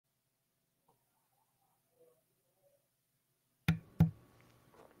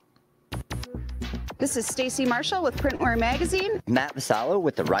This is Stacy Marshall with Printwear Magazine. Matt Vassallo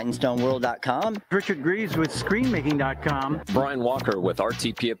with the WritingStoneWorld.com. Richard Greaves with ScreenMaking.com. Brian Walker with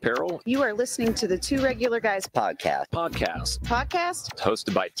RTP Apparel. You are listening to the Two Regular Guys Podcast.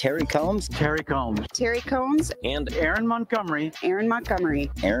 Hosted by Terry Combs. Terry Combs. Terry Combs. And Aaron Montgomery. Aaron Montgomery.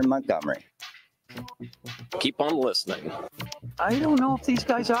 Aaron Montgomery. Keep on listening. I don't know if these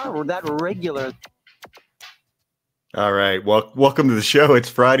guys are that regular. All right. Well, welcome to the show. It's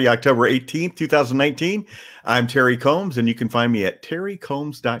Friday, October 18th, 2019. I'm Terry Combs, and you can find me at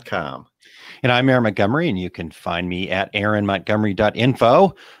terrycombs.com. And I'm Aaron Montgomery, and you can find me at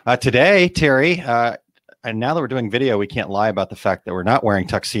aaronmontgomery.info. Today, Terry, and now that we're doing video, we can't lie about the fact that we're not wearing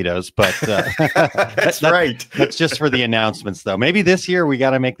tuxedos, but that's right. That's just for the announcements, though. Maybe this year we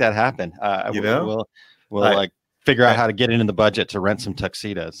got to make that happen. We'll figure out how to get into the budget to rent some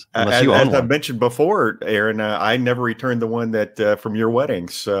tuxedos. As I mentioned before, Aaron, I never returned the one that from your wedding.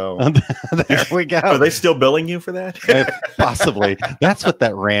 So there we go. Are they still billing you for that? Possibly. That's what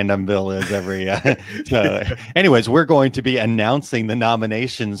that random bill is every. Anyways, we're going to be announcing the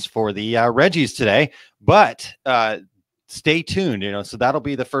nominations for the REGGIEs today, but stay tuned. So that'll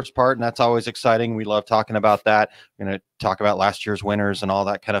be the first part, and that's always exciting. We love talking about that. We're going to talk about last year's winners and all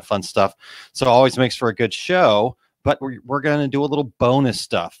that kind of fun stuff. So it always makes for a good show, but we're going to do a little bonus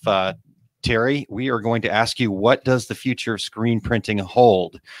stuff. Terry, we are going to ask you, what does the future of screen printing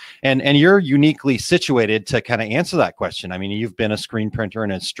hold? And you're uniquely situated to kind of answer that question. I mean, you've been a screen printer,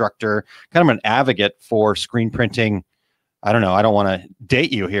 an instructor, kind of an advocate for screen printing. I don't know. I don't want to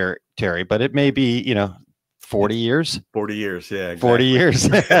date you here, Terry, but it may be, 40 years? 40 years, yeah. Exactly. 40 years.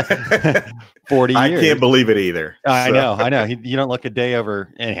 40 years. I can't believe it either. I know. You don't look a day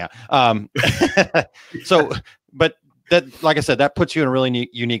over. Anyhow. But that, like I said, that puts you in a really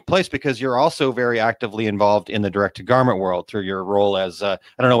unique place because you're also very actively involved in the direct-to-garment world through your role as, I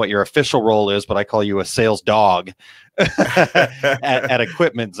don't know what your official role is, but I call you a sales dog at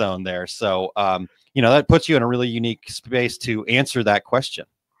Equipment Zone there. So, that puts you in a really unique space to answer that question.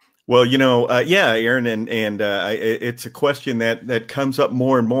 Well, yeah, Aaron, and it's a question that comes up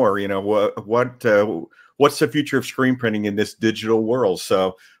more and more. What's the future of screen printing in this digital world?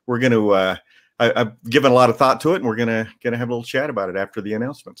 So we're going to. I've given a lot of thought to it, and we're gonna have a little chat about it after the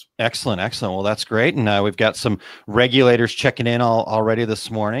announcements. Excellent. Well, that's great, and we've got some regulators checking in already this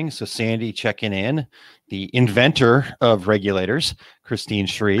morning. So Sandy checking in, the inventor of regulators, Christine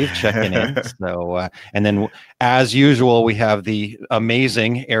Shreve checking in. So, and then as usual, we have the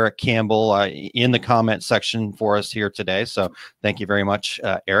amazing Eric Campbell in the comment section for us here today. So thank you very much,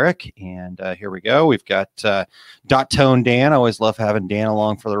 Eric. And here we go. We've got Dot Tone Dan. I always love having Dan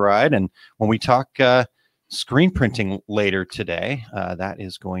along for the ride. And when we talk screen printing later today, that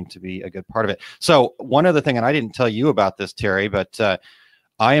is going to be a good part of it. So one other thing, and I didn't tell you about this, Terry, but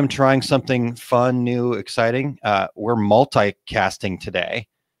I am trying something fun, new, exciting. We're multicasting today.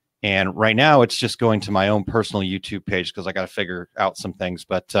 And right now it's just going to my own personal YouTube page because I got to figure out some things.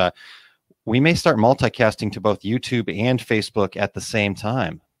 But we may start multicasting to both YouTube and Facebook at the same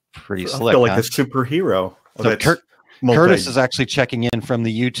time. Pretty slick. I feel like a superhero. So Curtis is actually checking in from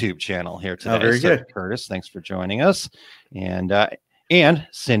the YouTube channel here today. Oh, very good. Curtis, thanks for joining us. And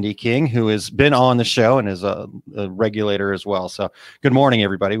Cindy King, who has been on the show and is a regulator as well. So good morning,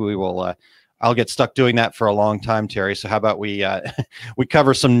 everybody. We will, I'll get stuck doing that for a long time, Terry. So how about we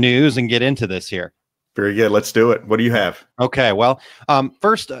cover some news and get into this here? Very good. Let's do it. What do you have? Okay. Well,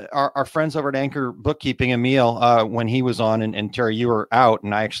 first, our friends over at Anchor Bookkeeping, Emil, when he was on, and Terry, you were out,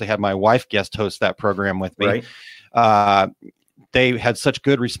 and I actually had my wife guest host that program with me. Right. They had such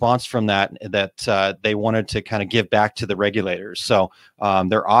good response from that they wanted to kind of give back to the regulators. So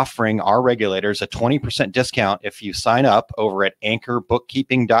they're offering our regulators a 20% discount if you sign up over at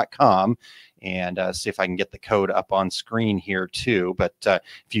anchorbookkeeping.com. And see if I can get the code up on screen here too. But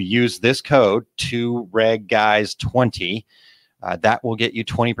if you use this code, 2REGGUYS20, that will get you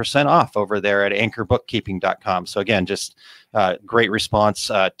 20% off over there at anchorbookkeeping.com. So again, just great response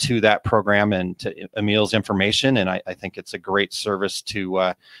to that program and to Emil's information. And I think it's a great service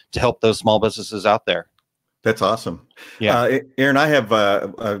to help those small businesses out there. That's awesome. Yeah. Aaron, I have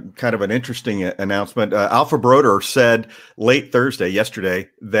a kind of an interesting announcement. Alpha Broder said late yesterday,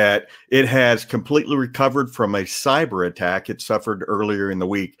 that it has completely recovered from a cyber attack it suffered earlier in the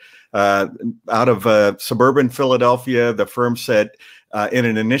week. Out of suburban Philadelphia, the firm said in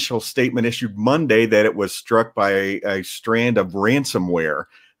an initial statement issued Monday that it was struck by a strand of ransomware.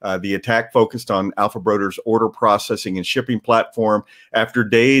 The attack focused on Alpha Broder's order processing and shipping platform. After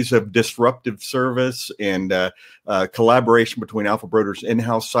days of disruptive service and collaboration between Alpha Broder's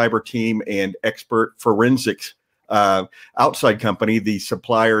in-house cyber team and expert forensics outside company. The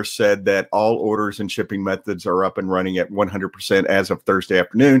supplier said that all orders and shipping methods are up and running at 100% as of Thursday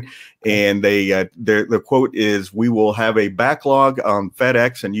afternoon. And the quote is, "We will have a backlog on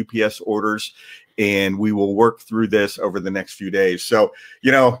FedEx and UPS orders, and we will work through this over the next few days." So,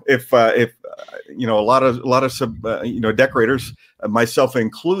 if a lot of decorators, myself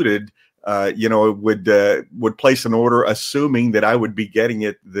included, would place an order assuming that I would be getting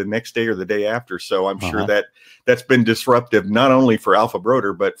it the next day or the day after. So I'm sure that's been disruptive, not only for Alpha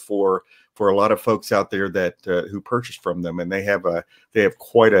Broder, but for a lot of folks out there that who purchased from them, and they have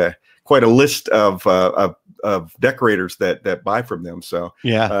quite a list of decorators that buy from them. So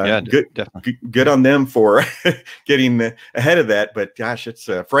good on them for getting ahead of that. But gosh, it's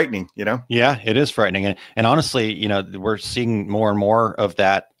frightening, Yeah, it is frightening, and honestly, we're seeing more and more of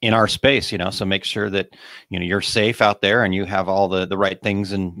that in our space. So make sure that you're safe out there and you have all the right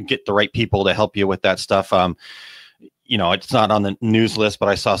things and get the right people to help you with that stuff. It's not on the news list, but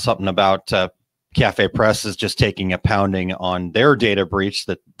I saw something about Cafe Press is just taking a pounding on their data breach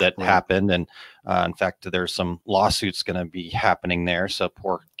that happened. And in fact, there's some lawsuits going to be happening there. So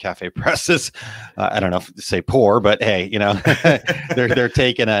poor Cafe Press is, I don't know if to say poor, but hey, they're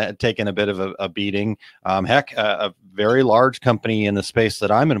taking a bit of a beating. Heck, a very large company in the space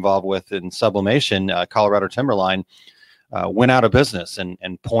that I'm involved with in sublimation, Colorado Timberline, went out of business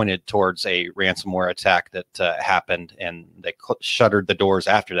and pointed towards a ransomware attack that happened, and they shuttered the doors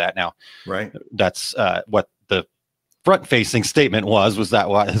after that. Now, that's what the front-facing statement was that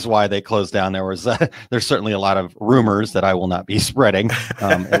is why they closed down. There's certainly a lot of rumors that I will not be spreading,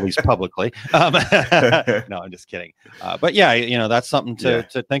 at least publicly. No, I'm just kidding. But yeah, that's something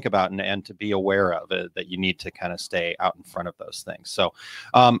to think about and to be aware of, that you need to kind of stay out in front of those things. So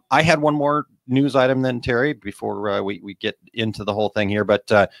I had one more news item then, Terry, before we get into the whole thing here. But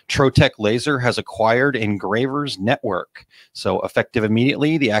Trotec Laser has acquired Engravers Network. So effective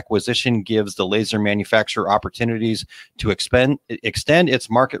immediately, the acquisition gives the laser manufacturer opportunities to extend its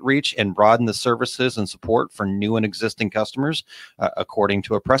market reach and broaden the services and support for new and existing customers, according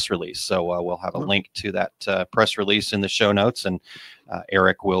to a press release. So we'll have a link to that press release in the show notes, and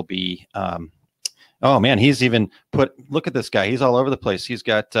Eric will be oh man, he's even look at this guy. He's all over the place. He's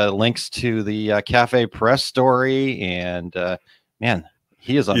got links to the Cafe Press story, and man,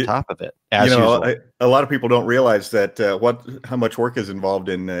 he is on top of it. As usual. A lot of people don't realize that how much work is involved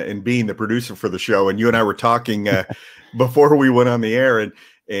in being the producer for the show. And you and I were talking before we went on the air,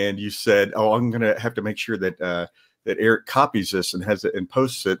 and you said, "Oh, I'm going to have to make sure that Eric copies this and has it and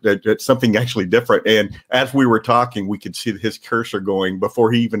posts it, that's something actually different." And as we were talking, we could see his cursor going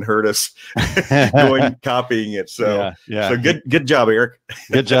before he even heard us copying it. So, so good job, Eric.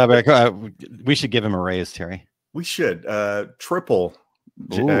 Good job, Eric. We should give him a raise, Terry. We should triple.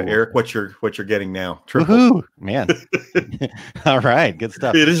 Eric, what you're getting now? Triple. Woohoo, man. All right, good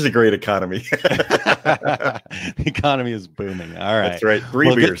stuff. It is a great economy. The economy is booming. All right, that's right.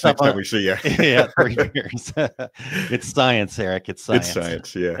 Three beers next time we see you. Yeah, 3 beers. It's science, Eric. It's science. It's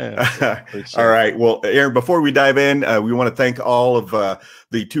science. Yeah. All right. Well, Aaron, before we dive in, we want to thank all of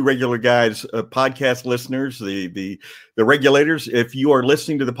the Two Regular Guys podcast listeners, the regulators. If you are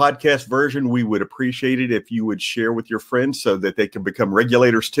listening to the podcast version, we would appreciate it if you would share with your friends so that they can become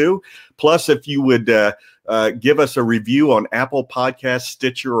regulators too. Plus, if you would give us a review on Apple Podcasts,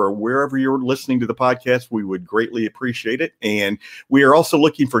 Stitcher, or wherever you're listening to the podcast, we would greatly appreciate it. And we are also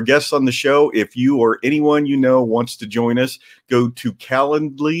looking for guests on the show. If you or anyone you know wants to join us, go to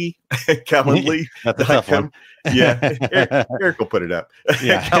Calendly. That's a tough one. Yeah, Eric will put it up.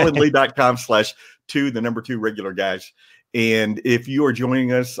 Yeah. Calendly.com/2 regular guys. And if you are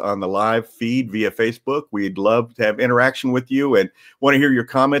joining us on the live feed via Facebook, we'd love to have interaction with you and want to hear your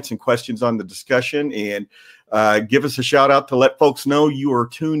comments and questions on the discussion. And give us a shout out to let folks know you are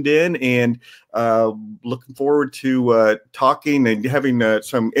tuned in, and looking forward to talking and having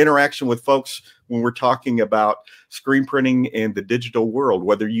some interaction with folks when we're talking about screen printing and the digital world,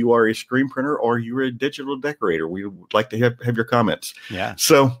 whether you are a screen printer or you're a digital decorator. We would like to have your comments. Yeah.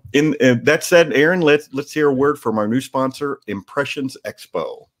 So in that said, Aaron, let's hear a word from our new sponsor, Impressions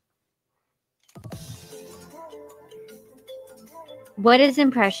Expo. What is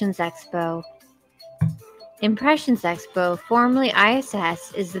Impressions Expo? Impressions Expo, formerly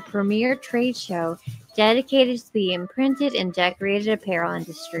ISS, is the premier trade show dedicated to the imprinted and decorated apparel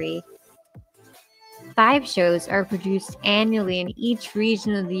industry. 5 shows are produced annually in each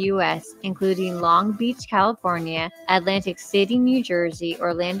region of the U.S., including Long Beach, California, Atlantic City, New Jersey,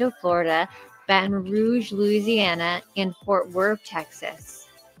 Orlando, Florida, Baton Rouge, Louisiana, and Fort Worth, Texas.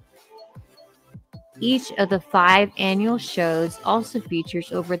 Each of the 5 annual shows also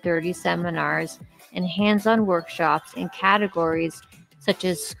features over 30 seminars and hands-on workshops in categories such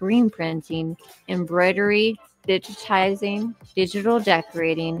as screen printing, embroidery, digitizing, digital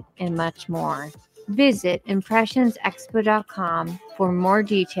decorating, and much more. Visit impressionsexpo.com for more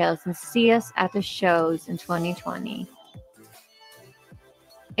details and see us at the shows in 2020.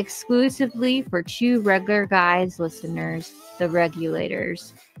 Exclusively for Two Regular Guys listeners, the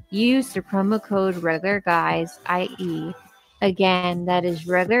Regulators. Use the promo code REGULARGUYS, IE. Again, that is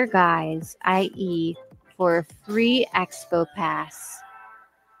Regular Guys, IE, for a free Expo Pass.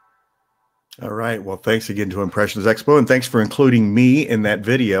 All right. Well, thanks again to Impressions Expo, and thanks for including me in that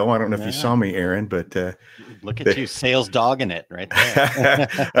video. I don't know if you saw me, Aaron, but look at you, sales dogging it right there.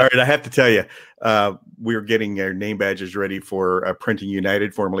 All right. I have to tell you, we were getting our name badges ready for Printing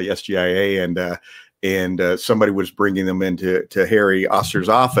United, formerly SGIA, and somebody was bringing them into Harry Oster's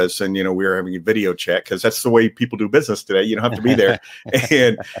office, and we were having a video check because that's the way people do business today. You don't have to be there.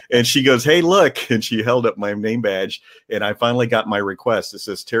 and she goes, "Hey, look!" And she held up my name badge, and I finally got my request. It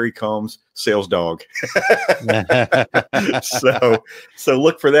says Terry Combs, sales dog. so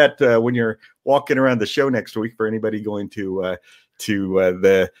look for that when you're walking around the show next week. For anybody going to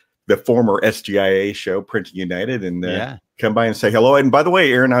the former SGIA show, Printing United, and come by and say hello. And by the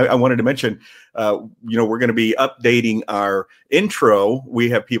way, Aaron, I wanted to mention, we're going to be updating our intro. We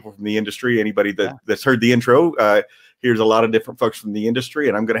have people from the industry. Anybody that's heard the intro, here's a lot of different folks from the industry,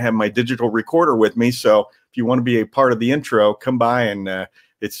 and I'm going to have my digital recorder with me. So if you want to be a part of the intro, come by, and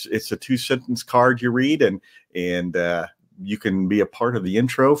it's a 2-sentence card you read, and you can be a part of the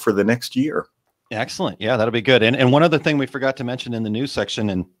intro for the next year. Excellent. Yeah, that'll be good. And one other thing we forgot to mention in the news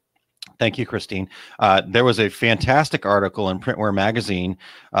section, and thank you, Christine. There was a fantastic article in Printwear Magazine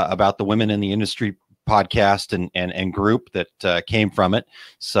about the Women in the Industry podcast and group that came from it.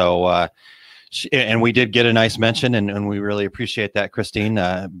 So, and we did get a nice mention, and we really appreciate that, Christine,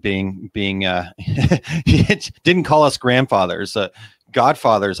 being didn't call us grandfathers.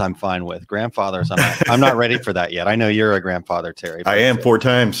 Godfathers, I'm fine with. Grandfathers, I'm not ready for that yet. I know you're a grandfather, Terry. I am 4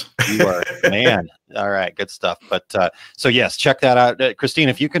 times. You are, man. All right, good stuff. But so yes, check that out, Christine.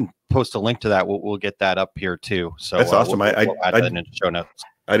 If you can post a link to that, we'll get that up here too. So that's awesome. We'll add that into show notes.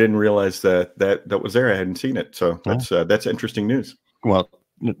 I didn't realize that was there. I hadn't seen it, so that's interesting news. Well,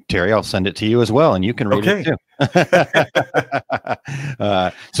 Terry, I'll send it to you as well, and you can read it too.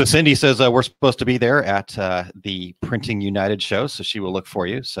 So Cindy says we're supposed to be there at the Printing United show, so she will look for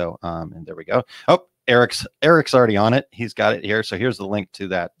you. So and there we go. Oh, Eric's already on it. He's got it here. So here's the link to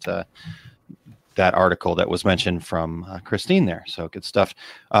that article that was mentioned from Christine there. So good stuff.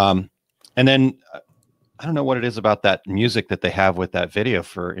 And then I don't know what it is about that music that they have with that video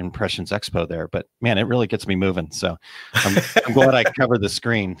for Impressions Expo there, but man, it really gets me moving. So I'm glad I covered the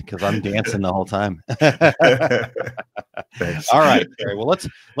screen because I'm dancing the whole time. All right, Terry. Well,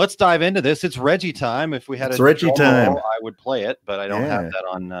 let's dive into this. It's Reggie time. If we had a Reggie time, I would play it, but I don't have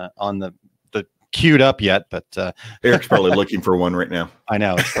that on the queued up yet. But Eric's probably looking for one right now. I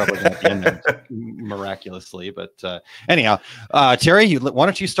know it's probably at the end there, miraculously. But anyhow, Terry, why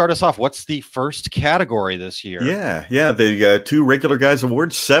don't you start us off? What's the first category this year? Yeah. The Two Regular Guys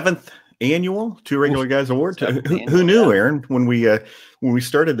Awards, 7th annual Two Regular Guys Awards. Who knew, Aaron, when we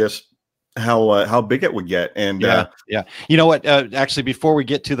started this, how big it would get? And yeah. You know what? Actually, before we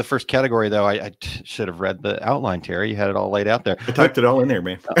get to the first category, though, I should have read the outline, Terry. You had it all laid out there. I typed it all in there,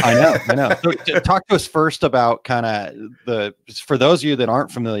 man. I know. So, talk to us first about kind of for those of you that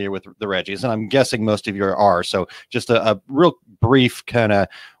aren't familiar with the Reggies, and I'm guessing most of you are. So just a real brief kind of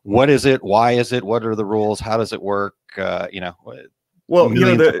what is it? Why is it? What are the rules? How does it work? Well,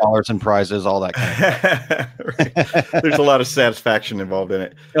 millions of dollars in prizes, all that kind of stuff. There's a lot of satisfaction involved in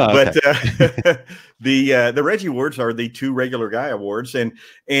it. But the Reggie Awards are the Two Regular Guy Awards, and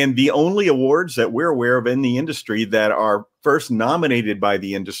the only awards that we're aware of in the industry that are first nominated by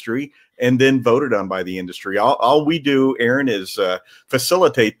the industry and then voted on by the industry. All we do, Aaron, is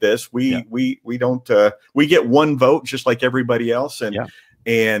facilitate this. We don't we get one vote just like everybody else,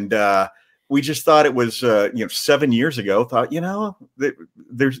 and we just thought it was, 7 years ago, thought,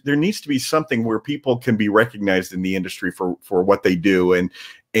 there needs to be something where people can be recognized in the industry for what they do.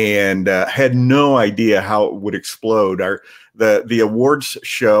 And had no idea how it would explode. The awards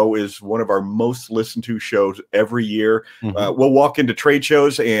show is one of our most listened to shows every year. Mm-hmm. We'll walk into trade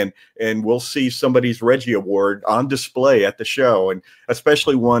shows and we'll see somebody's Reggie Award on display at the show, and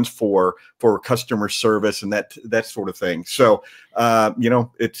especially ones for customer service and that sort of thing. So,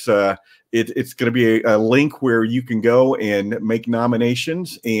 it's going to be a link where you can go and make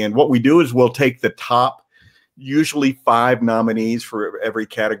nominations. And what we do is we'll take the top, usually 5 nominees for every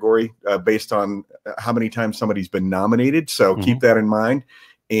category based on how many times somebody's been nominated. So keep that in mind.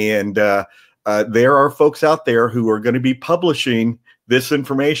 And there are folks out there who are going to be publishing this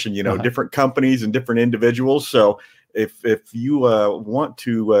information, different companies and different individuals. So if you want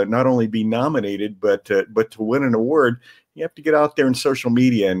to not only be nominated, but to win an award, you have to get out there in social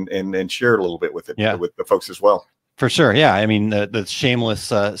media and share a little bit with it, with the folks as well. For sure. Yeah. I mean, the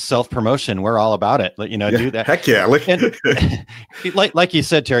shameless self-promotion, we're all about it. Do that. Heck yeah. And, like you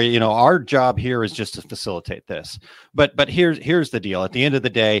said, Terry, our job here is just to facilitate this. But here's the deal. At the end of the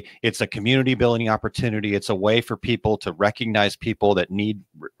day, it's a community building opportunity. It's a way for people to recognize people that need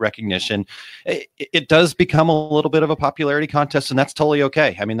recognition. It does become a little bit of a popularity contest, and that's totally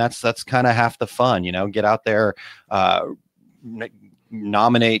okay. I mean, that's kind of half the fun, get out there,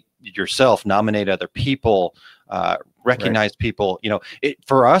 nominate yourself, nominate other people, recognize people.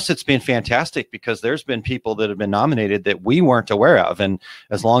 For us, it's been fantastic because there's been people that have been nominated that we weren't aware of. And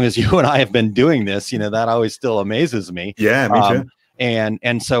as long as you and I have been doing this, that always still amazes me. Yeah, me too.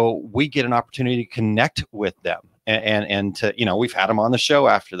 And so we get an opportunity to connect with them and to, we've had them on the show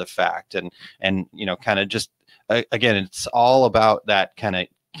after the fact and kind of just, again, it's all about that kind of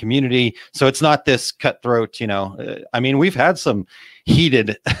community. So it's not this cutthroat, I mean, we've had some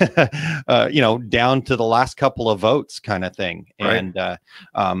heated, down to the last couple of votes kind of thing. Right.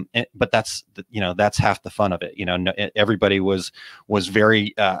 But that's half the fun of it. Everybody was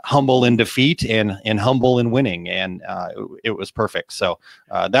very humble in defeat and humble in winning. And it was perfect. So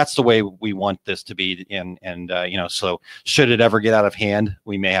that's the way we want this to be. And so should it ever get out of hand,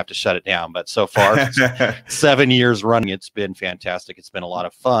 we may have to shut it down. But so far, 7 years running, it's been fantastic. It's been a lot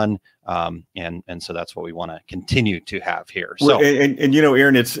of fun. And so that's what we want to continue to have here. So, well, and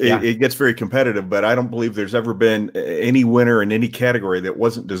Aaron, it gets very competitive, but I don't believe there's ever been any winner in any category that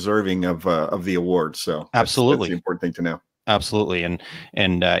wasn't deserving of the award. So absolutely, that's the important thing to know. Absolutely, and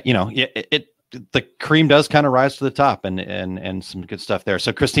the cream does kind of rise to the top and some good stuff there.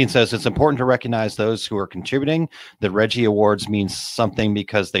 So Christine says it's important to recognize those who are contributing. The Reggie Awards means something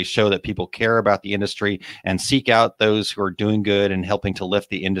because they show that people care about the industry and seek out those who are doing good and helping to lift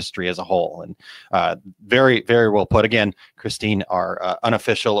the industry as a whole. And very, very well put. Again, Christine, our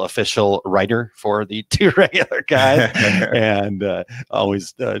unofficial official writer for the Two Regular Guys, and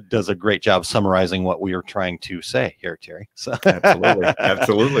always does a great job summarizing what we are trying to say here, Terry. So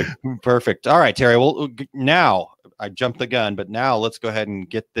absolutely. Perfect. All right, Terry. Well, now I jumped the gun, but now let's go ahead and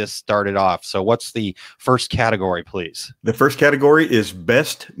get this started off. So what's the first category, please? The first category is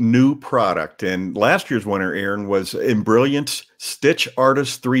Best New Product. And last year's winner, Aaron, was Embrilliance Stitch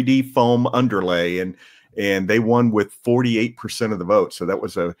Artist 3D Foam Underlay. And they won with 48% of the vote. So that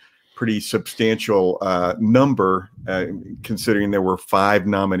was a pretty substantial number, considering there were 5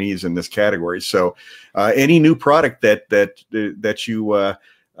 nominees in this category. So any new product that you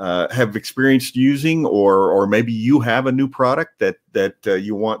have experienced using, or maybe you have a new product that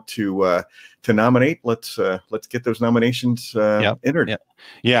you want to nominate, let's get those nominations entered.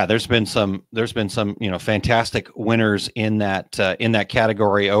 Yeah, there's been some fantastic winners in that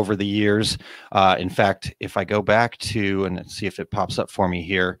category over the years. In fact, if I go back to and let's see if it pops up for me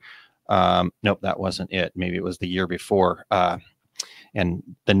here. Nope, that wasn't it. Maybe it was the year before. And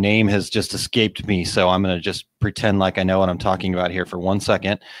the name has just escaped me. So I'm going to just pretend like I know what I'm talking about here for 1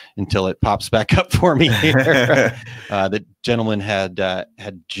 second until it pops back up for me here. The gentleman had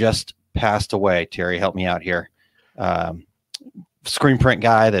just passed away. Terry, help me out here. Screen print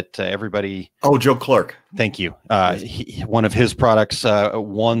guy that everybody. Oh, Joe Clark. Thank you. One of his products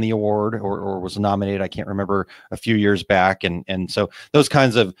won the award or was nominated. I can't remember, a few years back. And so those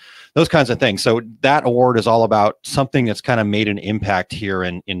kinds of things. So that award is all about something that's kind of made an impact here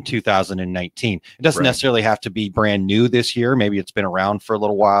in 2019. It doesn't necessarily have to be brand new this year. Maybe it's been around for a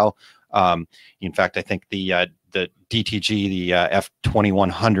little while. In fact, I think the DTG, the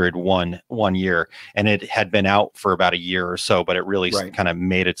F2100 won 1 year, and it had been out for about a year or so, but it really kind of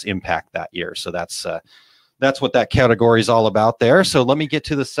made its impact that year. So that's what that category is all about there. So let me get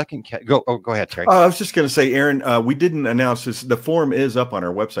to the second go ahead, Terry. I was just going to say, Aaron, we didn't announce this. The form is up on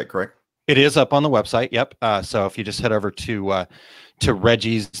our website, correct? It is up on the website. Yep. So if you just head over to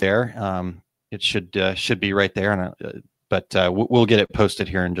REGGIEs there, it should be right there. And but we'll get it posted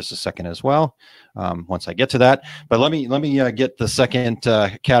here in just a second as well, once I get to that. But let me get the second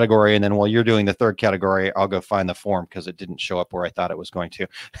category, and then while you're doing the third category, I'll go find the form because it didn't show up where I thought it was going to.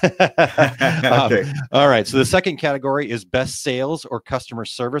 Okay. All right. So the second category is Best Sales or Customer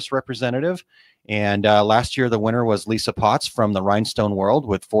Service Representative. And last year, the winner was Lisa Potts from the Rhinestone World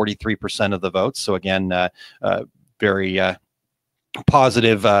with 43% of the votes. So again, very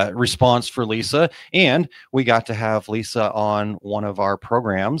positive response for Lisa, and we got to have Lisa on one of our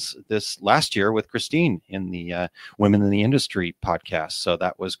programs this last year with Christine in the Women in the Industry podcast. So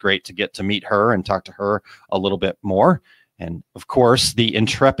that was great to get to meet her and talk to her a little bit more. And of course, the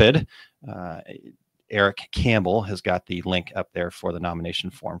intrepid Eric Campbell has got the link up there for the nomination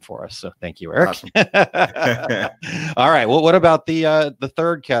form for us. So thank you, Eric. Awesome. All right. Well, what about the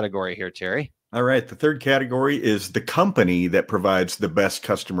third category here, Terry? All right. The third category is the company that provides the best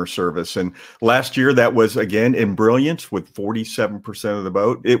customer service. And last year, that was, again, in Brilliance with 47% of the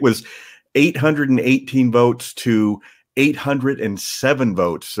vote. It was 818 votes to 807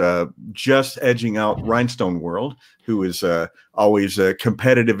 votes, just edging out Rhinestone World, who is always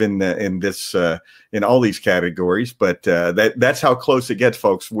competitive in this in all these categories. But that's how close it gets,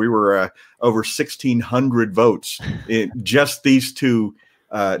 folks. We were over 1,600 votes in just these two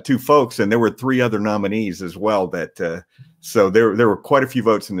folks, and there were 3 other nominees as well. That so there were quite a few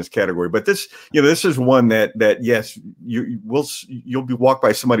votes in this category. But this is one that yes, you'll be walked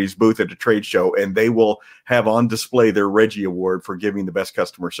by somebody's booth at a trade show, and they will have on display their Reggie Award for giving the best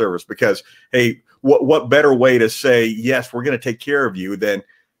customer service. Because hey, what better way to say yes, we're going to take care of you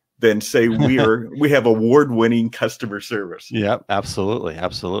than say we have award-winning customer service. Yep, absolutely.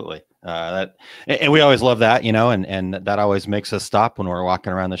 And we always love that, and that always makes us stop when we're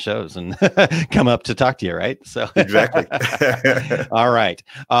walking around the shows and come up to talk to you, right? So exactly. All right.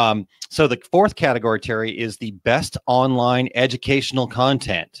 So the fourth category, Terry, is the best online educational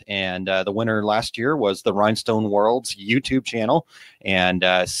content, and the winner last year was the Rhinestone World's YouTube channel, and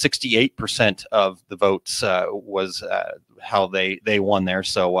 68% of the votes was how they won there.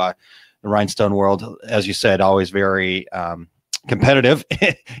 So the Rhinestone World, as you said, always very competitive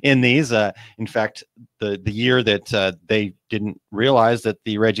in these. In fact, the year that they didn't realize that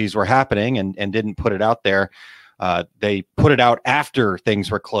the Reggies were happening and didn't put it out there, they put it out after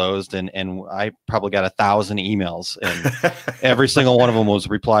things were closed, and I probably got 1,000 emails, and every single one of them was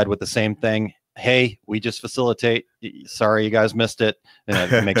replied with the same thing. Hey, we just facilitate. Sorry, you guys missed it.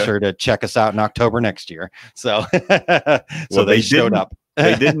 Make sure to check us out in October next year. So, so they showed up.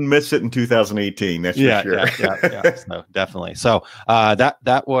 They didn't miss it in 2018. That's for sure. Yeah. So definitely. So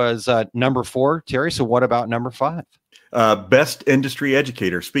that was number 4, Terry. So what about number 5? Best industry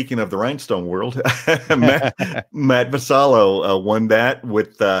educator. Speaking of the Rhinestone World, Matt Vassallo won that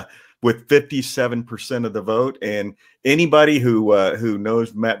with 57% of the vote. And anybody who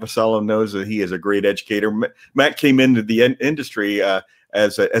knows Matt Vassallo knows that he is a great educator. Matt came into the industry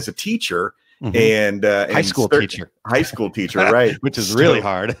as a teacher. Mm-hmm. and high school teacher, right? Which is really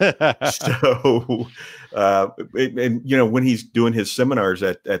hard. So, when he's doing his seminars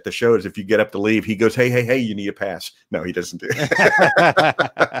at the shows, if you get up to leave, he goes, hey, you need a pass. No, he doesn't do it.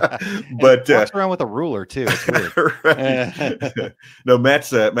 But walks around with a ruler too. It's weird. Right. No,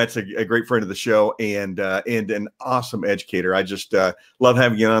 Matt's a great friend of the show and an awesome educator. I just love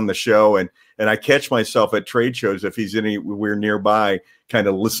having him on the show, and I catch myself at trade shows if he's anywhere nearby, kind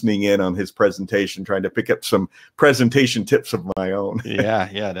of listening in on his presentation, trying to pick up some presentation tips of my own.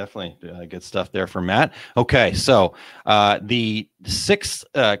 Yeah, definitely. Good stuff there from Matt. Okay, so the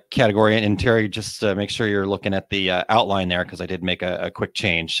 6th category, and Terry, just make sure you're looking at the outline there, because I did make a quick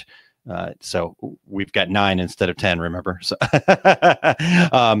change. So we've got 9 instead of 10, remember?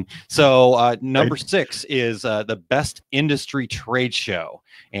 So, number 6 is the best industry trade show.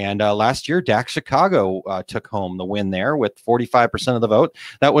 And last year, DAC Chicago took home the win there with 45% of the vote.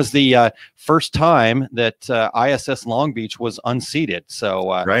 That was the first time that ISS Long Beach was unseated. So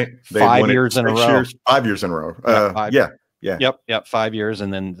right. 5 years in a row. 5 years in a row. Yeah. Yep. 5 years,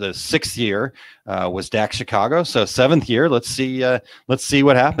 and then the 6th year was DAC Chicago. So 7th year, let's see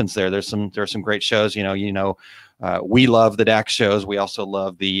what happens there. There's some great shows. We love the DAC shows. We also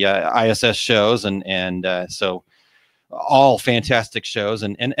love the ISS shows, and so all fantastic shows.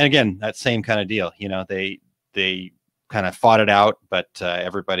 And again, that same kind of deal. They kind of fought it out, but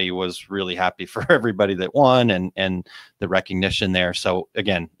everybody was really happy for everybody that won, and the recognition there. So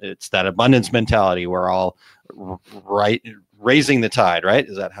again, it's that abundance mentality. We're all right, raising the tide, right?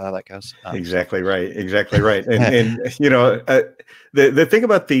 Is that how that goes? Exactly right. And the thing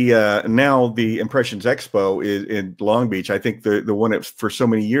about the now the Impressions Expo is in Long Beach. I think the one that's for so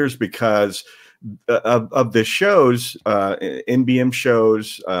many years, because of the shows, NBM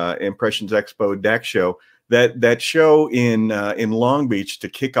shows, Impressions Expo, DAC show. That show in Long Beach to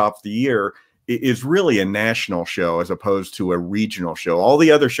kick off the year is really a national show as opposed to a regional show. All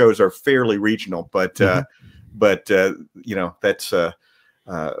the other shows are fairly regional, but that's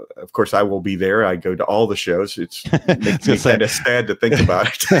of course, I will be there. I go to all the shows. It makes me kind of sad to think about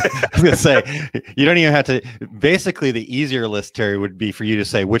it. I was going to say, you don't even have to. Basically, the easier list, Terry, would be for you to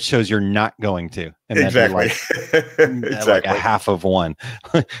say which shows you're not going to. And Exactly. Like a half of one.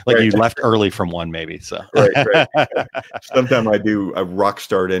 Like you left early from one, maybe. So right. Sometimes I do a rock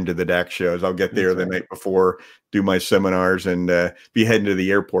start into the DAC shows. I'll get there the night before, do my seminars, and be heading to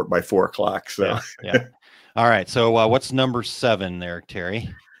the airport by 4:00. So yeah. All right. So what's number 7 there, Terry?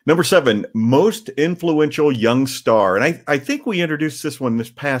 Number 7, most influential young star. And I think we introduced this one this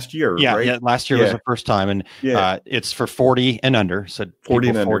past year, right? Yeah, last year was the first time. And it's for 40 and under. So 40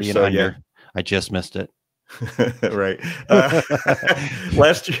 and under. Yeah. I just missed it. Right.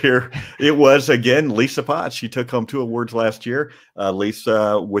 Last year, it was, again, Lisa Potts. She took home 2 awards last year.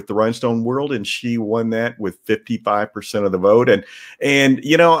 Lisa with the Rhinestone World, and she won that with 55% of the vote. And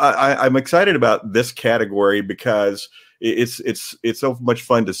you know, I'm excited about this category because it's so much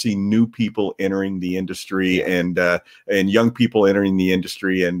fun to see new people entering the industry and young people entering the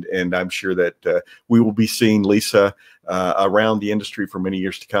industry, and I'm sure that we will be seeing Lisa around the industry for many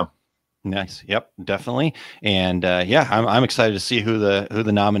years to come. Nice. Yep, definitely. And I'm excited to see who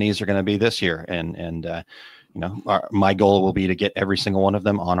the nominees are going to be this year. And you know, my goal will be to get every single one of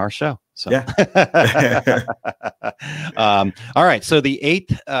them on our show. So, yeah. All right. So the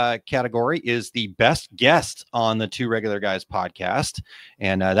 8th category is the best guest on the Two Regular Guys podcast.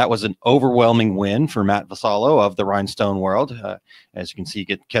 And that was an overwhelming win for Matt Vassallo of the Rhinestone World. As you can see,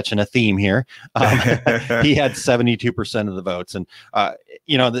 catching a theme here. He had 72% of the votes. And,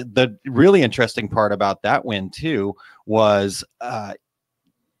 you know, the really interesting part about that win, too, was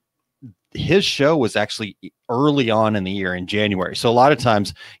his show was actually early on in the year in January. So a lot of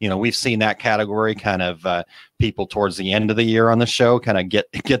times, you know, we've seen that category kind of people towards the end of the year on the show kind of get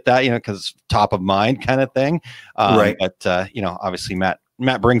that, you know, because top of mind kind of thing. Right. But, you know, obviously Matt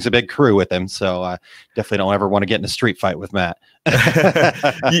brings a big crew with him. So definitely don't ever want to get in a street fight with Matt.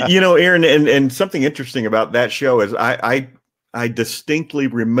 You know, Aaron, and something interesting about that show is I distinctly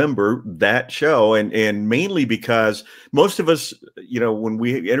remember that show, and mainly because most of us, you know, when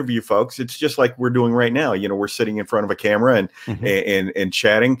we interview folks, it's just like we're doing right now. You know, we're sitting in front of a camera and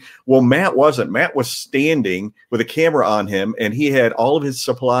chatting. Well, Matt wasn't. Matt was standing with a camera on him, and he had all of his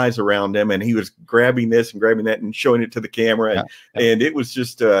supplies around him, and he was grabbing this and grabbing that and showing it to the camera, and it was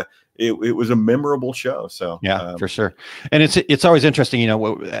just it was a memorable show. So for sure. And it's always interesting, you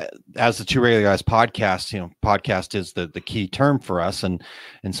know, as the Two Regular Guys podcast, you know, podcast is the key term for us. And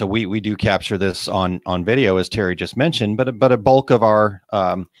so we do capture this on video, as Terry just mentioned, but a bulk of our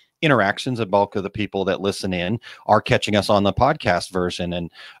interactions, a bulk of the people that listen in are catching us on the podcast version. And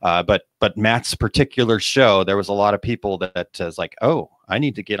but Matt's particular show, there was a lot of people that was like, oh, I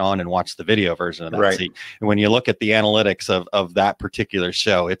need to get on and watch the video version of that. Right. See, and when you look at the analytics of that particular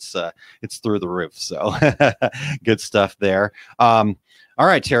show, it's through the roof. So good stuff there. All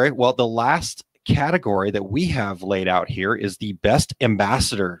right, Terry. Well, the last category that we have laid out here is the best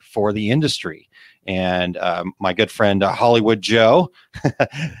ambassador for the industry. And my good friend Hollywood Joe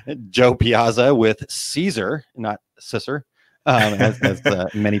Piazza with Caesar, not Sisser,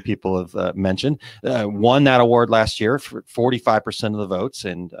 as many people have mentioned, won that award last year for 45% of the votes.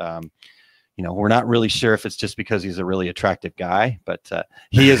 And, you know, we're not really sure if it's just because he's a really attractive guy, but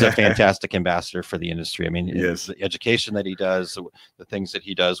he is a fantastic ambassador for the industry. I mean, the education that he does, the things that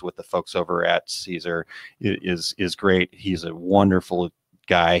he does with the folks over at Caesar is great. He's a wonderful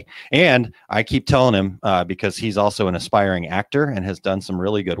guy. And I keep telling him, because he's also an aspiring actor and has done some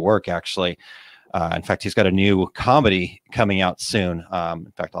really good work, actually. In fact, he's got a new comedy coming out soon.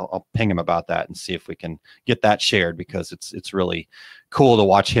 In fact, I'll ping him about that and see if we can get that shared, because it's really cool to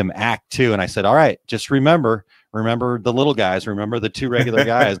watch him act too. And I said, all right, just remember the little guys, remember the Two Regular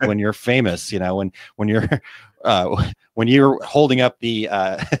Guys when you're famous, you know, when you're holding up the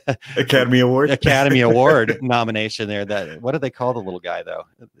Academy Award nomination there. That, what do they call the little guy though?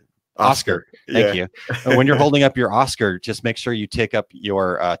 Oscar. Thank you. When you're holding up your Oscar, just make sure you take up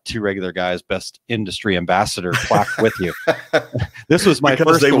your Two Regular Guys Best Industry Ambassador plaque with you. This was my because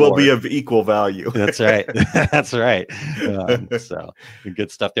first they award. will be of equal value. That's right. That's right. So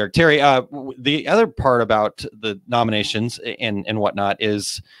good stuff there, Terry. The other part about the nominations and whatnot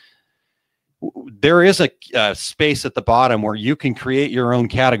is there is a space at the bottom where you can create your own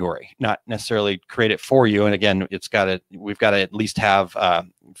category, not necessarily create it for you. And again, we've got to at least have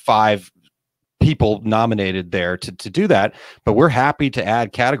 5 people nominated there to do that, but we're happy to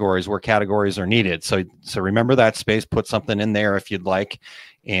add categories where categories are needed. So remember that space, put something in there if you'd like.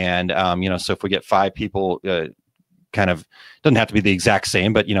 And, you know, so if we get 5 people kind of, doesn't have to be the exact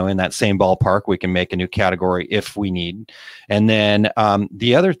same, but in that same ballpark, we can make a new category if we need. And then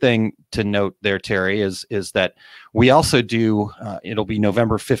the other thing to note there, Terry, is that we also do, it'll be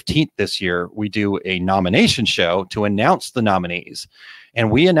November 15th this year, we do a nomination show to announce the nominees. And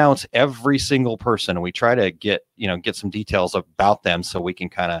we announce every single person, and we try to get some details about them so we can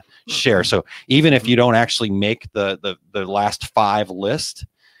kind of share. So even if you don't actually make the last 5 list,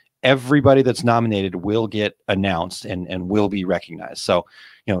 everybody that's nominated will get announced and will be recognized. So,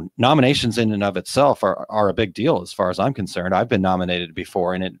 nominations in and of itself are a big deal as far as I'm concerned. I've been nominated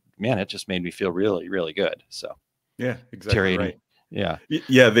before, and it just made me feel really, really good. So yeah, exactly. Terry, right. Yeah.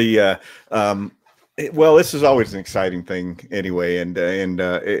 Yeah. Well, this is always an exciting thing anyway. And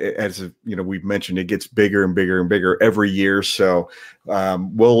as we've mentioned, it gets bigger and bigger and bigger every year. So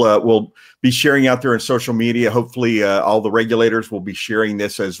we'll be sharing out there on social media. Hopefully all the regulators will be sharing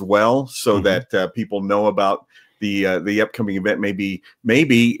this as well, so that people know about the upcoming event. Maybe,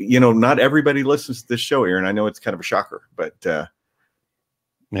 not everybody listens to this show, Aaron. I know it's kind of a shocker, but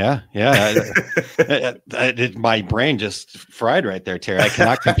yeah. My brain just fried right there, Terry. I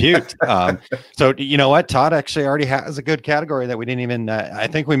cannot compute. So you know what? Todd actually already has a good category that we didn't even, I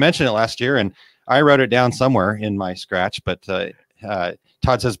think we mentioned it last year, and I wrote it down somewhere in my scratch, but Todd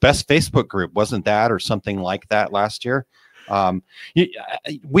says best Facebook group. Wasn't that or something like that last year?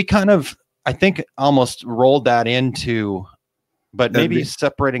 We kind of, I think, almost rolled that into, but maybe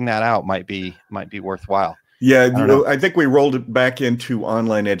separating that out might be worthwhile. Yeah, I think we rolled it back into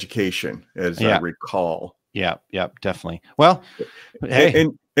online education, as I recall. Yeah, definitely. Well, hey,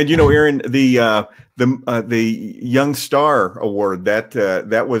 and Aaron, the Young Star Award,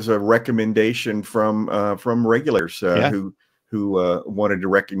 that was a recommendation from regulators who wanted to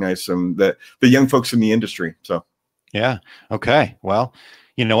recognize the young folks in the industry. So yeah, okay, well.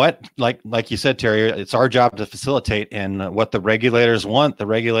 You know what? Like you said, Terry, it's our job to facilitate, and what the regulators want, the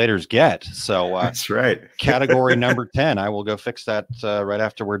regulators get. So that's right. Category number 10. I will go fix that right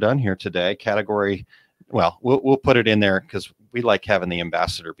after we're done here today. Category, well, we'll put it in there because we like having the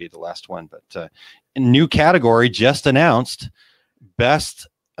ambassador be the last one. But new category just announced: best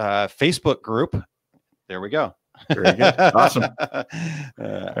Facebook group. There we go. Very good. Awesome. All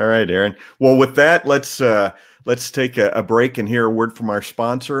right, Aaron. Well, with that, let's take a break and hear a word from our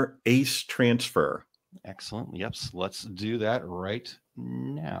sponsor, Ace Transfer. Excellent. Yep. Let's do that right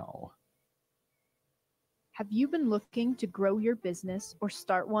now. Have you been looking to grow your business or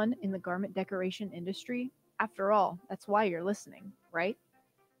start one in the garment decoration industry? After all, that's why you're listening, right?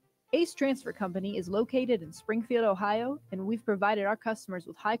 Ace Transfer Company is located in Springfield, Ohio, and we've provided our customers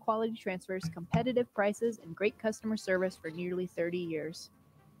with high-quality transfers, competitive prices, and great customer service for nearly 30 years.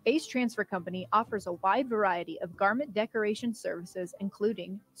 Ace Transfer Company offers a wide variety of garment decoration services,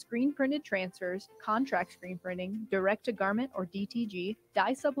 including screen-printed transfers, contract screen printing, direct-to-garment or DTG,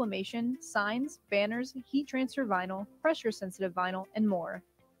 dye sublimation, signs, banners, heat transfer vinyl, pressure-sensitive vinyl, and more.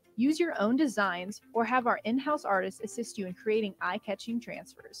 Use your own designs or have our in-house artists assist you in creating eye-catching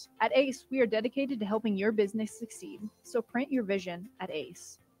transfers. At Ace, we are dedicated to helping your business succeed, so print your vision at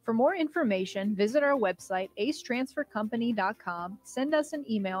Ace. For more information, visit our website, acetransfercompany.com. Send us an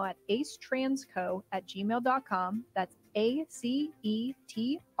email at acetransco@gmail.com. That's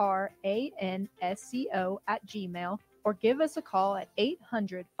ACETRANSCO@gmail, or give us a call at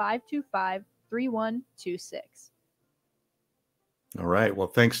 800-525-3126. All right. Well,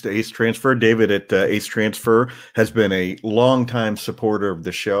 thanks to Ace Transfer. David at Ace Transfer has been a longtime supporter of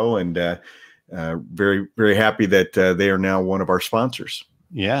the show, and very, very happy that they are now one of our sponsors.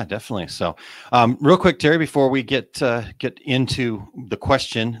 Yeah, definitely. So real quick, Terry, before we get into the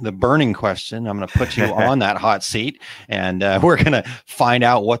question, the burning question, I'm going to put you on that hot seat, and we're going to find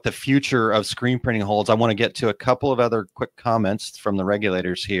out what the future of screen printing holds. I want to get to a couple of other quick comments from the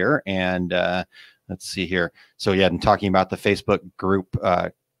regulators here, and let's see here. So yeah, and talking about the Facebook group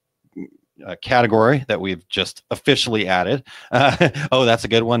category that we've just officially added. Oh, that's a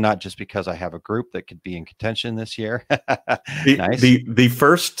good one. Not just because I have a group that could be in contention this year. Nice. The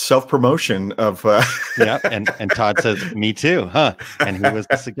first self-promotion of yeah, and Todd says me too, huh? And he was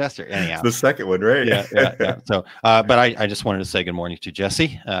the suggester. Anyhow, the second one, right? Yeah. So but I just wanted to say good morning to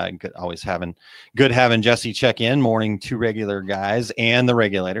Jesse. Always good having Jesse check in. Morning to regular guys and the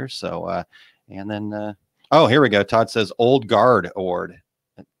regulators. So and then oh, here we go. Todd says Old Guard Award.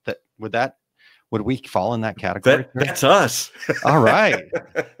 Would that Would we fall in that category? That's us. All right.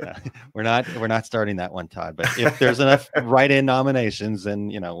 We're not starting that one, Todd. But if there's enough write-in nominations, then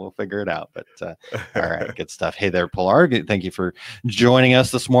we'll figure it out. But all right, good stuff. Hey there, Pilar. Thank you for joining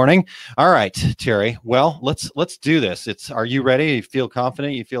us this morning. All right, Terry. Well, let's do this. Are you ready? You feel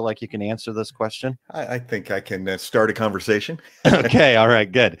confident? You feel like you can answer this question? I think I can start a conversation. Okay. All right.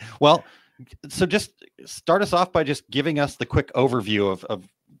 Good. Well, so just start us off by just giving us the quick overview of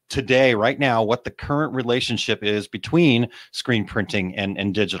today, right now, what the current relationship is between screen printing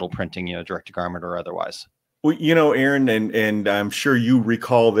and digital printing, direct to garment or otherwise. Well, Aaron, and I'm sure you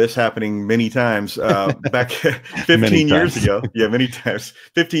recall this happening many times back 15 years ago. Yeah, many times.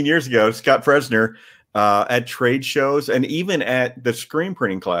 15 years ago, Scott Fresner at trade shows and even at the screen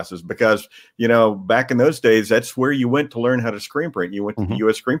printing classes, because, back in those days, that's where you went to learn how to screen print. You went to the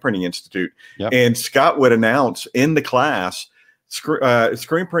U.S. Screen Printing Institute. Yep. And Scott would announce in the class,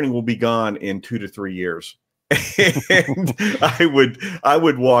 screen printing will be gone in 2 to 3 years. And I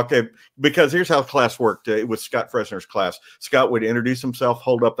would walk in, because here's how class worked. It was Scott Fresner's class. Scott would introduce himself,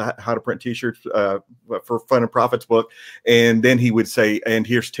 hold up the How to Print T-shirts for Fun and Profits book, and then he would say, "And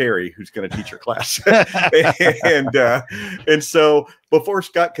here's Terry, who's going to teach your class." and so before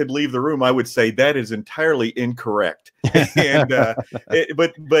Scott could leave the room, I would say that is entirely incorrect. And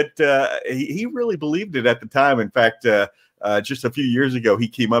he really believed it at the time. In fact, just a few years ago, he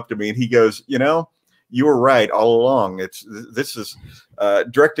came up to me and he goes, "You were right all along. This is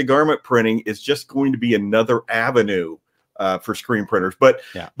direct to garment printing is just going to be another avenue for screen printers." But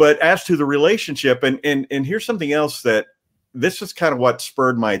as to the relationship, and here's something else that this is kind of what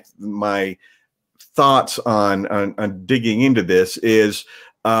spurred my thoughts on digging into this is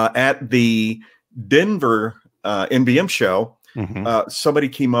at the Denver NBM show, somebody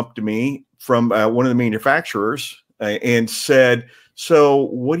came up to me from one of the manufacturers and said, "So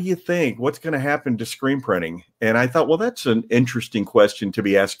what do you think? What's going to happen to screen printing?" And I thought, well, that's an interesting question to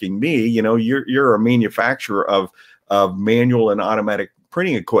be asking me. You're a manufacturer of manual and automatic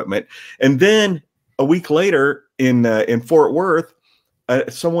printing equipment. And then a week later in Fort Worth,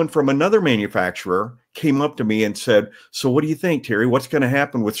 someone from another manufacturer came up to me and said, "So what do you think, Terry? What's going to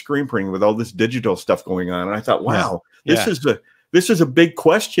happen with screen printing with all this digital stuff going on?" And I thought, wow, this is a big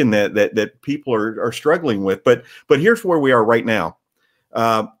question that people are struggling with. But here's where we are right now.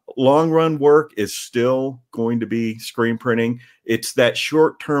 Long run work is still going to be screen printing. It's that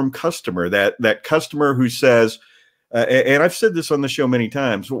short-term customer, that customer who says, and I've said this on the show many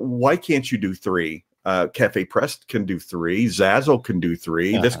times, why can't you do 3? Cafe Press can do 3. Zazzle can do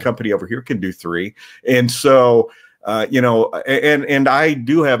 3. This company over here can do 3. And so, and I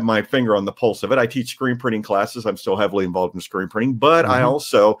do have my finger on the pulse of it. I teach screen printing classes. I'm still heavily involved in screen printing, but I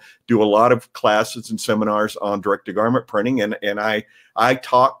also do a lot of classes and seminars on direct to garment printing. And I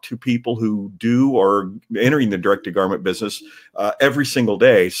talk to people who do or entering the direct to garment business every single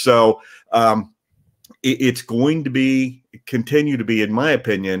day. So it's going to continue to be, in my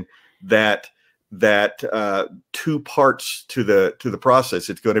opinion, that 2 parts to the process.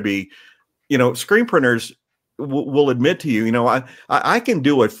 It's going to be, screen printers will admit to you, I can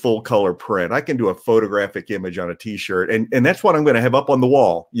do a full color print. I can do a photographic image on a T-shirt, and that's what I'm going to have up on the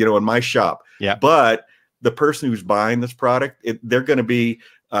wall, in my shop. Yeah. But the person who's buying this product, they're going to be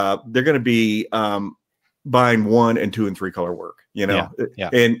buying 1 and 2 and 3 color work.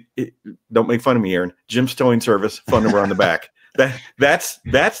 And don't make fun of me, Aaron. Jim's Towing Service, phone number on the back. That's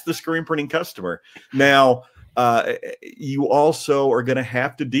the screen printing customer. Now, you also are going to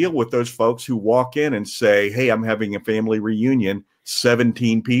have to deal with those folks who walk in and say, "Hey, I'm having a family reunion,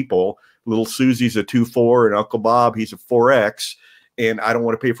 17 people. Little Susie's a 2.4 and Uncle Bob, he's a 4X, and I don't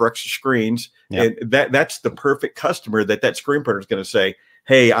want to pay for extra screens." And that's the perfect customer that screen printer is going to say,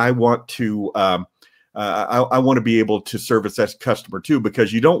 "Hey, I want to I want to be able to service that customer too,"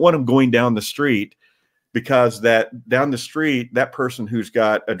 because you don't want them going down the street, because down the street, that person who's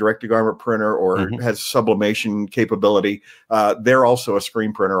got a direct to garment printer or has sublimation capability, they're also a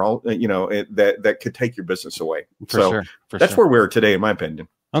screen printer, that could take your business away. So that's where we're today, in my opinion.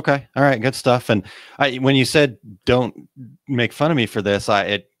 Okay. All right. Good stuff. And when you said don't make fun of me for this,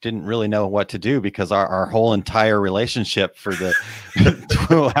 it didn't really know what to do, because our whole entire relationship for the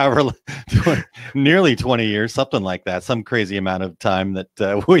nearly 20 years, something like that, some crazy amount of time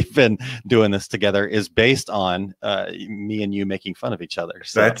that we've been doing this together is based on me and you making fun of each other.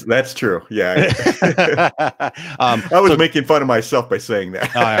 So. That's true. Yeah. I was making fun of myself by saying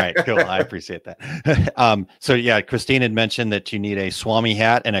that. All right, cool. I appreciate that. So yeah, Christine had mentioned that you need a Swami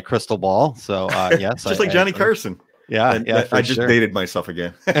hat and a crystal ball. So yes, just like Johnny Carson. Yeah, I just dated myself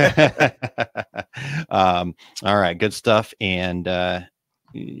again. All right, good stuff. And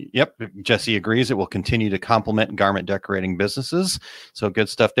Yep, Jesse agrees. It will continue to complement garment decorating businesses. So good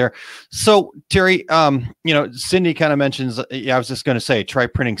stuff there. So Terry, Cindy kind of mentions. I was just going to say, try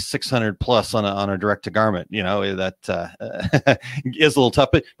printing 600 plus on a direct to garment. That is a little tough.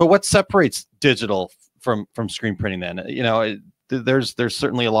 But what separates digital from screen printing? Then there's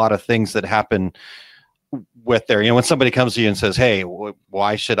certainly a lot of things that happen with there. When somebody comes to you and says, "Hey,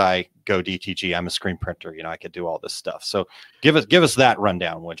 why should I go DTG? I'm a screen printer. I could do all this stuff." So give us that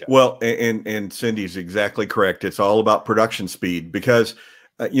rundown, would you? Well, and Cindy's exactly correct. It's all about production speed because,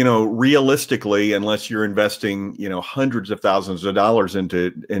 realistically, unless you're investing, hundreds of thousands of dollars into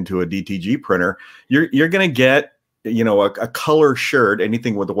a DTG printer, you're going to get, a color shirt,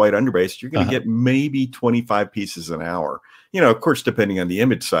 anything with a white underbase, you're going to get maybe 25 pieces an hour. Of course, depending on the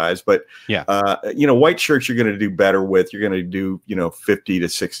image size, but white shirts you're going to do better with. You're going to do 50 to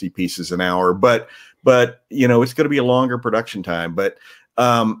 60 pieces an hour, but it's going to be a longer production time. But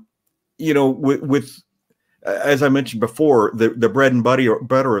with as I mentioned before, the bread and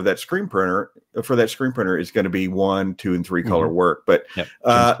butter of that screen printer is going to be 1, 2, and 3 color work. But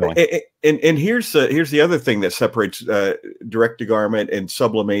and here's the other thing that separates direct to garment and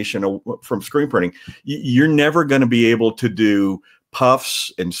sublimation from screen printing. You're never going to be able to do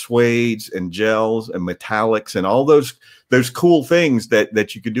puffs and suedes and gels and metallics and all those cool things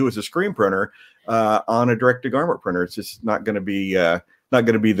that you could do as a screen printer on a direct to garment printer. It's just not going to be the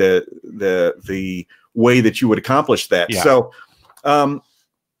way that you would accomplish that. Yeah. So,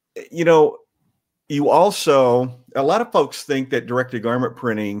 you also, a lot of folks think that direct to garment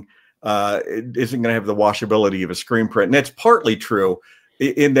printing isn't going to have the washability of a screen print. And that's partly true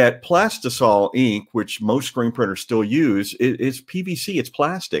in that plastisol ink, which most screen printers still use, is PVC, it's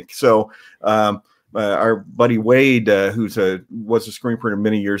plastic. So, our buddy Wade, was a screen printer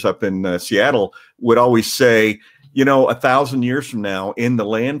many years up in Seattle, would always say, 1,000 years from now in the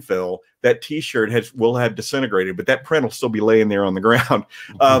landfill, that T-shirt will have disintegrated, but that print will still be laying there on the ground.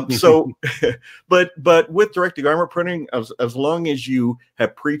 But with direct-to-garment printing, as long as you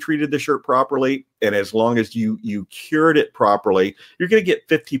have pre-treated the shirt properly, and as long as you cured it properly, you're going to get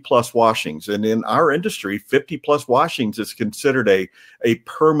 50 plus washings. And in our industry, 50 plus washings is considered a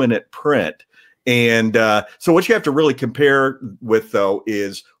permanent print. And so what you have to really compare with, though,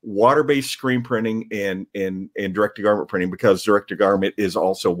 is water-based screen printing and direct-to-garment printing, because direct-to-garment is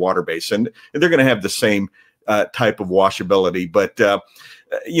also water-based, and they're going to have the same type of washability. But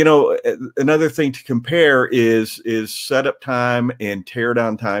another thing to compare is setup time and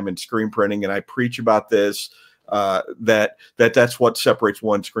teardown time in screen printing, and I preach about this. That's what separates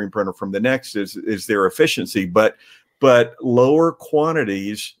one screen printer from the next is their efficiency, but lower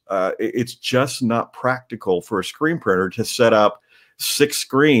quantities, it's just not practical for a screen printer to set up 6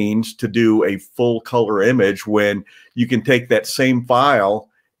 screens to do a full color image when you can take that same file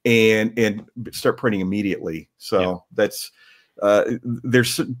and start printing immediately. So that's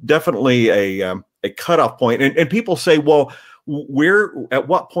there's definitely a cutoff point. And people say, well, at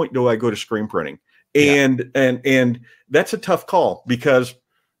what point do I go to screen printing? And that's a tough call, because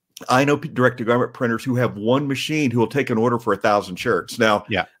I know direct-to-garment printers who have one machine who will take an order for 1,000 shirts. Now,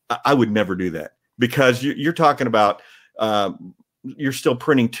 I would never do that, because you're talking about you're still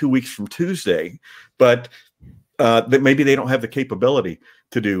printing 2 weeks from Tuesday, but that maybe they don't have the capability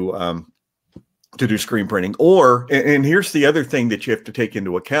to do screen printing. And here's the other thing that you have to take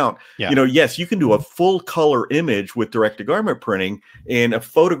into account. Yes, you can do a full color image with direct-to-garment printing, and a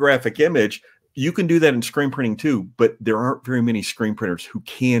photographic image. You can do that in screen printing too, but there aren't very many screen printers who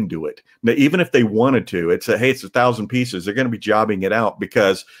can do it. Now, even if they wanted to, it's 1,000 pieces. They're going to be jobbing it out,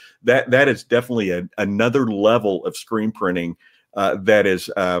 because that is definitely another level of screen printing that is.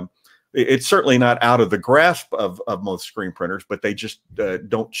 It's certainly not out of the grasp of most screen printers, but they just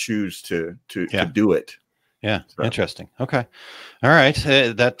don't choose to do it. Yeah, so. Interesting. Okay, all right.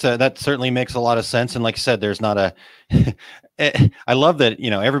 That certainly makes a lot of sense. And like I said, there's not a. I love that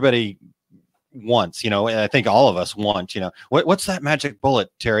everybody wants, I think all of us want, what's that magic bullet,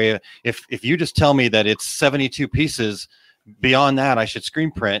 Terry? If you just tell me that it's 72 pieces, beyond that I should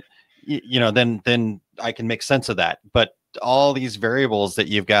screen print, then I can make sense of that. But all these variables that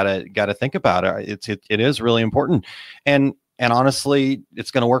you've got to think about, it is really important. And honestly,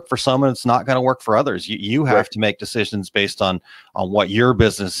 it's going to work for some and it's not going to work for others. You have to make decisions based on what your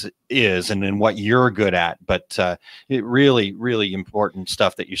business is and what you're good at. But it really, really important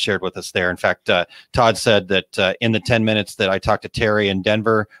stuff that you shared with us there. In fact, Todd said that in the 10 minutes that I talked to Terry in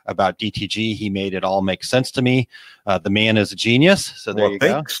Denver about DTG, he made it all make sense to me. The man is a genius. So there you go.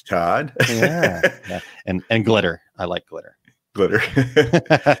 Thanks, Todd. Yeah. And glitter. I like glitter. Glitter.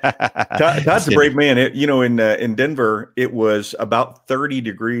 Todd's a brave man. In Denver, it was about 30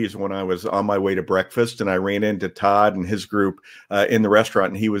 degrees when I was on my way to breakfast, and I ran into Todd and his group in the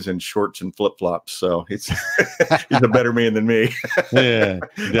restaurant, and he was in shorts and flip flops. So he's a better man than me. Yeah,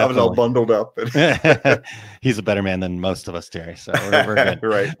 I was all bundled up. He's a better man than most of us, Terry. So we're good.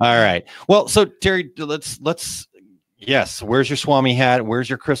 Right. All right. Well, so Terry, let's. Yes. Where's your Swami hat? Where's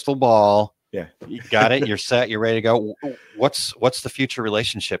your crystal ball? Yeah, you got it. You're set. You're ready to go. What's the future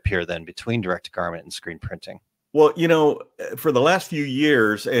relationship here then between direct to garment and screen printing? Well, for the last few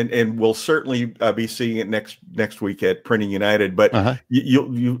years, and we'll certainly be seeing it next week at Printing United. But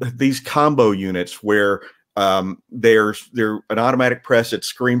you these combo units where they're an automatic press. It's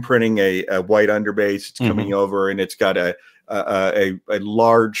screen printing a white underbase. It's coming over, and it's got a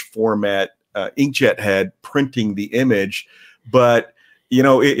large format inkjet head printing the image. But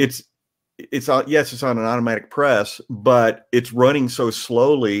it's on, yes, it's on an automatic press, but it's running so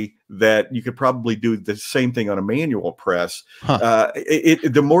slowly that you could probably do the same thing on a manual press.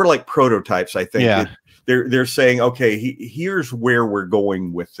 They're more like prototypes, I think. Yeah. They're saying, okay, here's where we're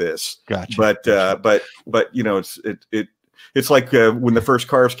going with this. Gotcha. But it's like when the first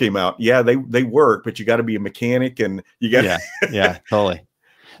cars came out. Yeah, they work, but you got to be a mechanic, and you got yeah, totally.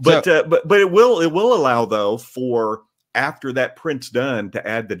 But it will allow, though, for after that print's done, to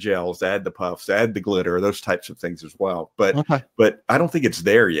add the gels, add the puffs, add the glitter, those types of things as well. But I don't think it's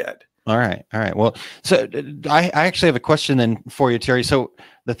there yet. All right. Well, so I actually have a question then for you, Terry. So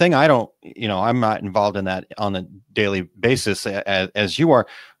the thing I'm not involved in that on a daily basis as you are.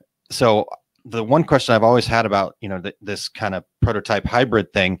 So the one question I've always had about, this kind of prototype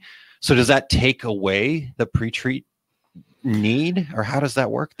hybrid thing. So does that take away the pre-treat need, or how does that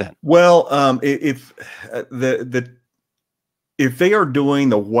work then? Well, if they are doing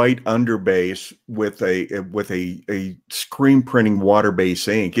the white underbase with a screen printing water base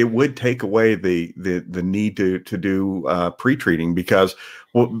ink, it would take away the need to do pre-treating, because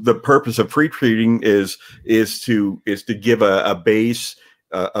the purpose of pre-treating is to give a base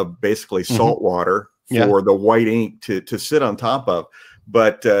of basically salt water for the white ink to sit on top of.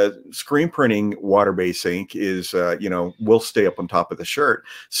 But screen printing water base ink is will stay up on top of the shirt.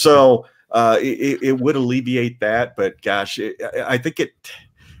 So it would alleviate that, but gosh, I think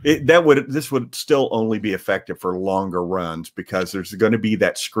this would still only be effective for longer runs, because there's going to be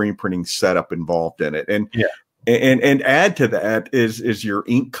that screen printing setup involved in it, and add to that is your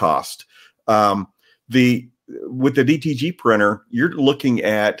ink cost. With the DTG printer, you're looking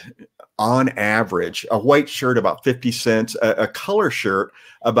at, on average, a white shirt about 50 cents, a color shirt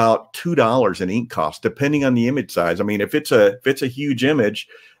about $2 in ink cost, depending on the image size. I mean, if it's a huge image,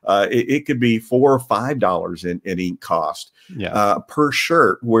 it could be $4 or $5 in ink cost per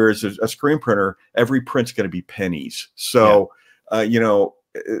shirt. Whereas a screen printer, every print's going to be pennies. So,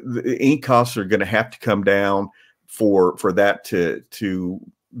 the ink costs are going to have to come down for that to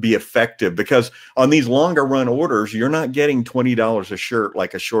be effective, because on these longer run orders, you're not getting $20 a shirt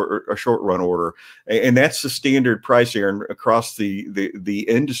like a short run order, and that's the standard price here and across the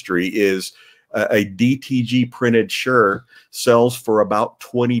industry. Is a DTG printed shirt sells for about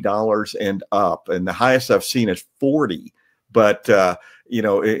 $20 and up, and the highest I've seen is $40. But in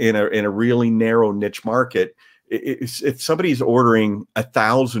a really narrow niche market, if somebody's ordering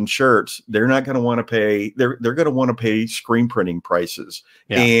 1,000 shirts, they're not going to want to pay. They're going to want to pay screen printing prices,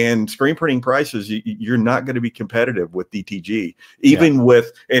 and screen printing prices. You're not going to be competitive with DTG, even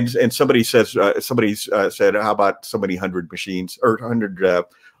with. And somebody says said, how about so many 100 machines or 100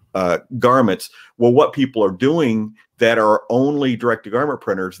 garments? Well, what people are doing that are only direct to garment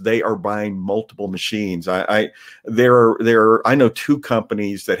printers, they are buying multiple machines. I know 2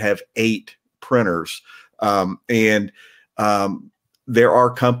 companies that have 8 printers. There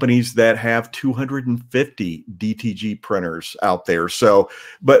are companies that have 250 DTG printers out there. So,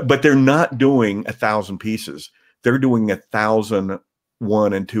 but they're not doing 1,000 pieces. They're doing 1,000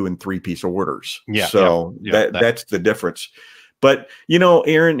 1, and 2, and 3 piece orders. So that's the difference. But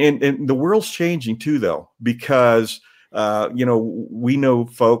Aaron, and the world's changing too, though, because we know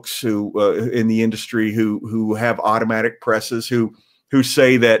folks who in the industry who have automatic presses who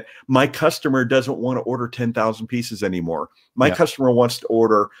say that my customer doesn't want to order 10,000 pieces anymore. My customer wants to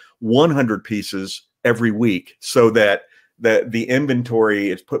order 100 pieces every week, so that the inventory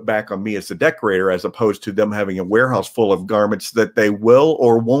is put back on me as the decorator, as opposed to them having a warehouse full of garments that they will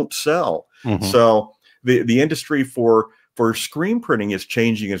or won't sell. So the industry for screen printing is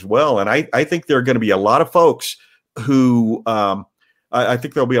changing as well. And I think there are going to be a lot of folks who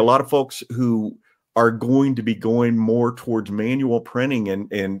are going to be going more towards manual printing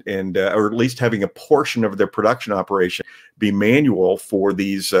and or at least having a portion of their production operation be manual for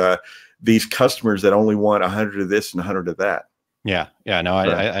these customers that only want 100 of this and 100 of that. Yeah. No,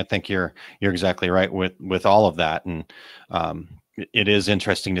 I think you're exactly right with all of that, and it is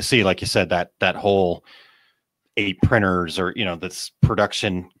interesting to see, like you said, that whole 8 printers or this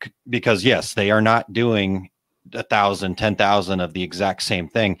production, because yes, they are not doing 1,000, 10,000 of the exact same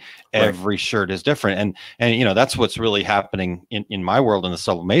thing. Right. Every shirt is different. And that's what's really happening in my world, in the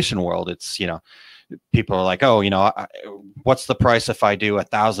sublimation world. It's, people are like, oh, what's the price if I do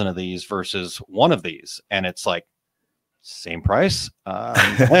 1,000 of these versus one of these? And it's like, same price.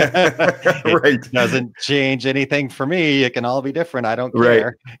 It doesn't change anything for me. It can all be different. I don't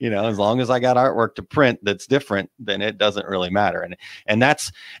care. Right. As long as I got artwork to print that's different, then it doesn't really matter. And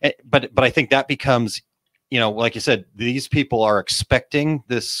that's, but I think that becomes, like you said, these people are expecting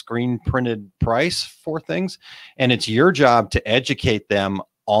this screen printed price for things, and it's your job to educate them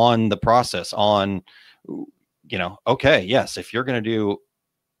on the process, on, okay, yes, if you're going to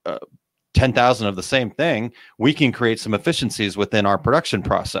do 10,000 of the same thing, we can create some efficiencies within our production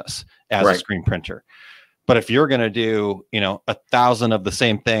process as a screen printer. But if you're going to do, 1,000 of the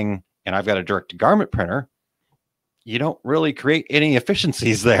same thing, and I've got a direct to garment printer, you don't really create any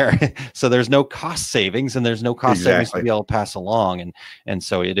efficiencies there. So there's no cost savings, and there's no cost savings to be able to pass along. And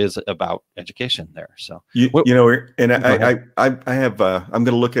so it is about education there. So, I have, I'm going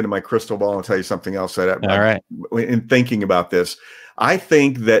to look into my crystal ball and tell you something else that in thinking about this, I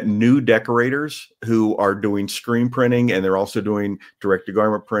think that new decorators who are doing screen printing, and they're also doing direct to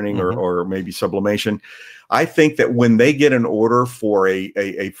garment printing or maybe sublimation, I think that when they get an order for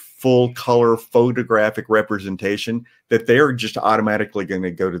a full color photographic representation, that they're just automatically going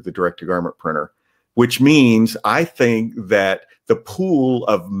to go to the direct to garment printer, which means I think that the pool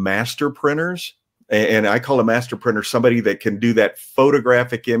of master printers, and I call a master printer somebody that can do that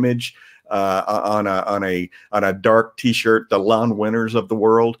photographic image on a dark t-shirt, the Lon Winners of the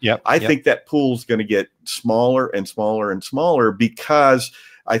world. I think that pool's going to get smaller and smaller and smaller, because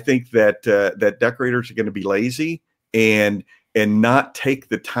I think that that decorators are going to be lazy and not take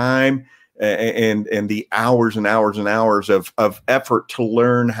the time and the hours and hours and hours of effort to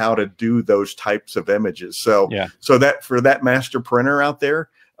learn how to do those types of images. So that for that master printer out there,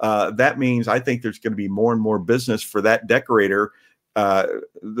 that means I think there's going to be more and more business for that decorator.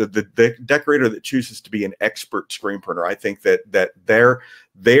 The decorator that chooses to be an expert screen printer. I think that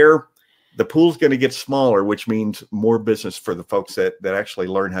the pool's going to get smaller, which means more business for the folks that actually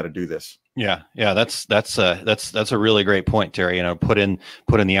learn how to do this. Yeah. That's a really great point, Terry. Put in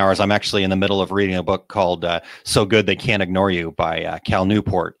the hours. I'm actually in the middle of reading a book called "So Good They Can't Ignore You" by Cal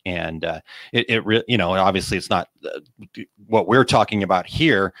Newport, and obviously it's not what we're talking about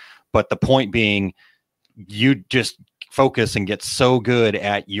here, but the point being, you just focus and get so good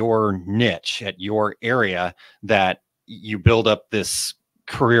at your niche, at your area, that you build up this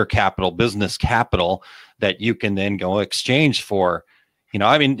career capital, business capital that you can then go exchange for.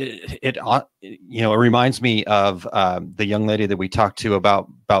 It reminds me of the young lady that we talked to about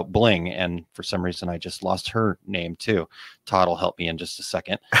bling, and for some reason I just lost her name too. Todd will help me in just a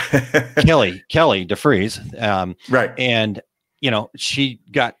second. Kelly DeFries. Right. And she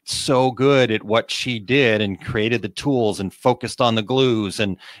got so good at what she did and created the tools and focused on the glues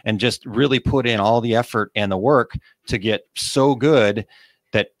and just really put in all the effort and the work to get so good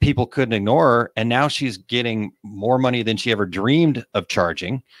that people couldn't ignore her. And now she's getting more money than she ever dreamed of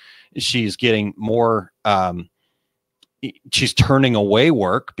charging. She's getting more, she's turning away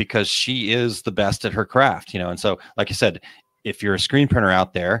work because she is the best at her craft, And so, like I said, if you're a screen printer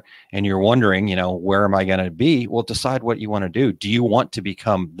out there and you're wondering, where am I going to be? Well, decide what you want to do. Do you want to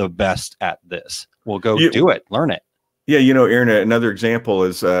become the best at this? Well, go do it, learn it. Yeah. Aaron, another example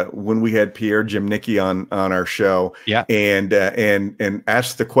is when we had Pierre Jimnicki on our show, and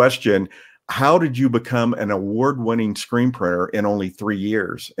asked the question, how did you become an award-winning screen printer in only 3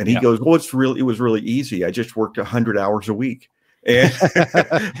 years? And he goes, well, it was really easy. I just worked 100 hours a week. And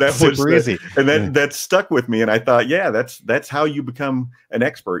that was easy. And that stuck with me. And I thought, that's how you become an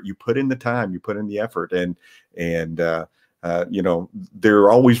expert. You put in the time, you put in the effort, and there are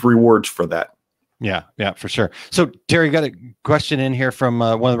always rewards for that. Yeah, for sure. So Terry, got a question in here from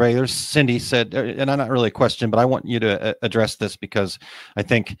one of the regulars. Cindy said, and not really a question, but I want you to address this because I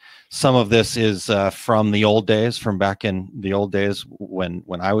think some of this is from the old days, from back in the old days when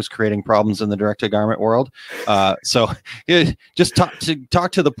I was creating problems in the direct-to-garment world. So just talk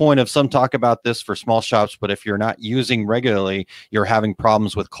to the point of some talk about this for small shops, but if you're not using regularly, you're having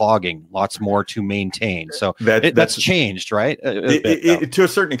problems with clogging, lots more to maintain. So that's changed, right? To a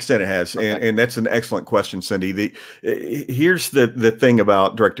certain extent it has. Okay. And that's an excellent question, Cindy. Here's the thing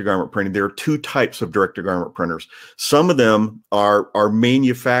about direct-to-garment printing. There are two types of direct-to-garment printers. Some of them are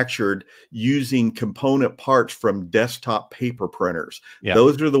manufactured using component parts from desktop paper printers. Yeah.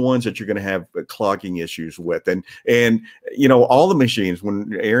 Those are the ones that you're going to have clogging issues with. And all the machines,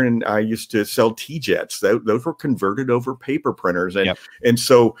 when Aaron and I used to sell T-Jets, those were converted over paper printers. And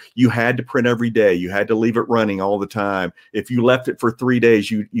so you had to print every day. You had to leave it running all the time. If you left it for 3 days,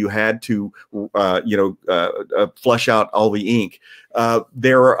 you had to flush out all the ink.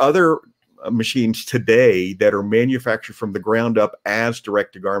 There are other machines today that are manufactured from the ground up as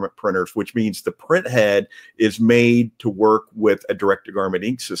direct-to-garment printers, which means the print head is made to work with a direct-to-garment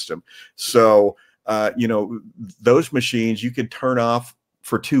ink system. So, those machines you can turn off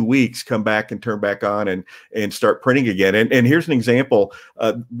for 2 weeks, come back and turn back on and start printing again. And here's an example.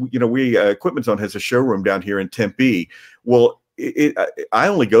 Equipment Zone has a showroom down here in Tempe. Well, I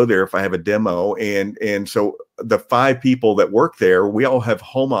only go there if I have a demo, and so the 5 people that work there, we all have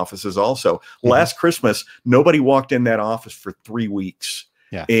home offices also. Last Christmas, nobody walked in that office for 3 weeks.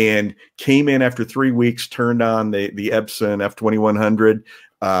 Yeah. And came in after 3 weeks, turned on the Epson F2100,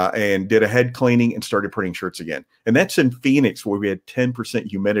 and did a head cleaning and started printing shirts again. And that's in Phoenix, where we had 10%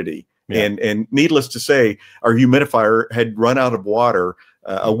 humidity. Yeah. And needless to say, our humidifier had run out of water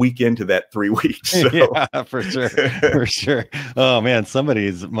a week into that 3 weeks. So. Yeah, for sure. For sure. Oh man,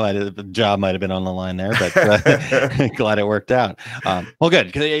 somebody's job might have been on the line there, but glad it worked out. Well,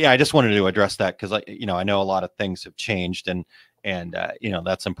 good. I just wanted to address that because I know a lot of things have changed and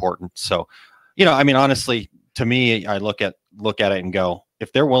that's important. So, honestly, to me, I look at it and go,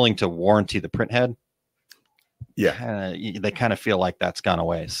 if they're willing to warranty the print head, they kind of feel like that's gone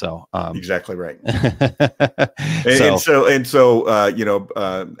away. So exactly right. So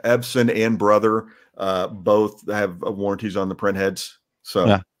Epson and Brother both have warranties on the print heads.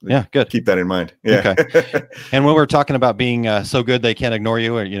 So yeah, good. Keep that in mind. Yeah. Okay. And when we're talking about being so good they can't ignore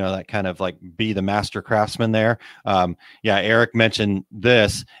you, or that kind of like be the master craftsman there. Eric mentioned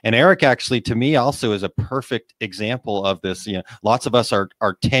this, and Eric actually to me also is a perfect example of this. Lots of us are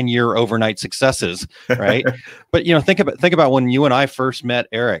 10-year overnight successes, right? But think about when you and I first met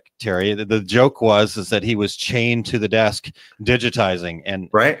Eric, Terry. The joke was that he was chained to the desk digitizing, and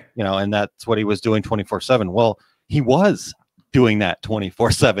and that's what he was doing 24/7. Well, he was doing that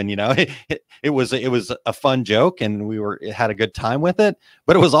 24/7. It was a fun joke, and we had a good time with it,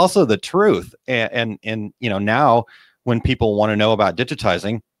 but it was also the truth. And now when people want to know about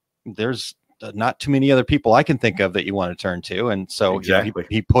digitizing, there's not too many other people I can think of that you want to turn to. And so exactly.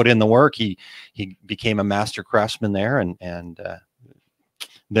 He put in the work. He became a master craftsman there, and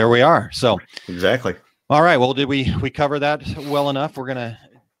there we are. So exactly. All right. Well, did we cover that well enough? We're gonna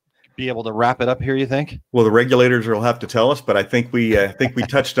be able to wrap it up here, you think? Well, the regulators will have to tell us, but I think we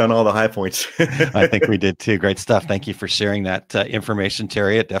touched on all the high points. I think we did too. Great stuff. Thank you for sharing that information,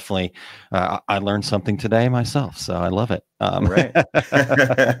 Terry. It definitely, I learned something today myself, so I love it. Right.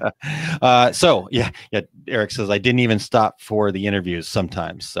 Eric says I didn't even stop for the interviews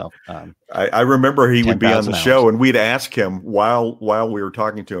sometimes. So I remember he would be on the hours. show, and we'd ask him while we were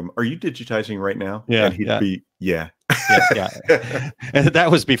talking to him, "Are you digitizing right now?" Yeah, and he'd be, "Yeah." And that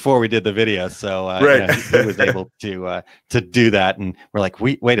was before we did the video, so he was able to do that. And we're like,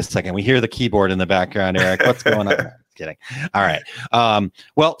 wait a second, we hear the keyboard in the background, Eric. What's going on? Kidding. All right.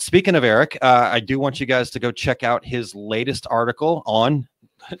 Well, speaking of Eric, I do want you guys to go check out his latest article on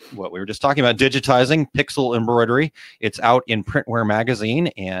what we were just talking about, digitizing pixel embroidery. It's out in Printwear Magazine,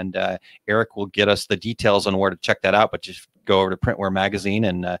 and Eric will get us the details on where to check that out. But just go over to Printwear Magazine,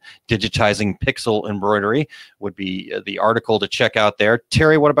 and digitizing pixel embroidery would be the article to check out there.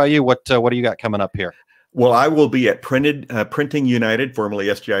 Terry, what about you? What do you got coming up here? Well, I will be at Printing United, formerly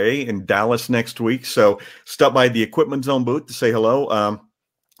SGIA, in Dallas next week. So stop by the Equipment Zone booth to say hello.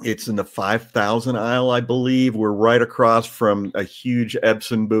 It's in the 5,000 aisle, I believe. We're right across from a huge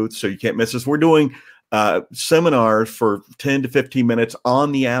Epson booth, so you can't miss us. We're doing seminars for 10 to 15 minutes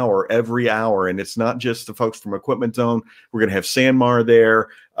on the hour, every hour. And it's not just the folks from Equipment Zone. We're going to have Sanmar there.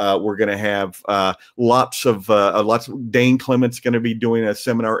 We're going to have lots of Dane Clement's going to be doing a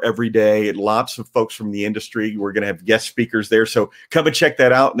seminar every day, and lots of folks from the industry. We're going to have guest speakers there. So come and check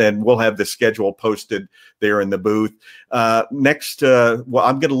that out, and then we'll have the schedule posted there in the booth. Next, I'm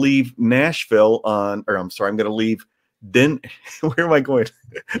going to leave Nashville I'm going to leave where am I going?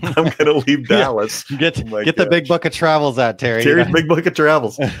 I'm going to leave Dallas. Get the big book of travels out, Terry. Terry's big book of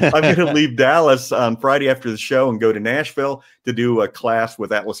travels. I'm going to leave Dallas on Friday after the show and go to Nashville to do a class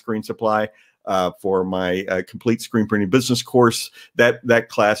with Atlas Screen Supply for my complete screen printing business course. That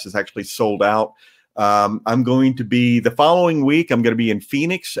class is actually sold out. I'm going to be the following week. I'm going to be in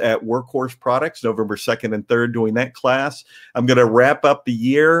Phoenix at Workhorse Products, November 2nd and 3rd, doing that class. I'm going to wrap up the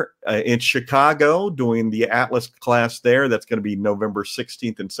year in Chicago doing the Atlas class there. That's going to be November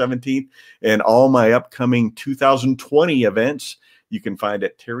 16th and 17th. And all my upcoming 2020 events you can find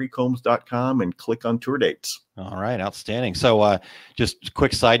at terrycombs.com and click on tour dates. All right, outstanding. So just a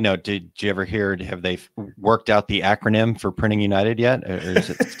quick side note, did you ever hear, have they worked out the acronym for Printing United yet? Or is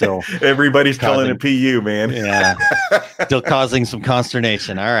it still everybody's calling it PU, man? Yeah, still causing some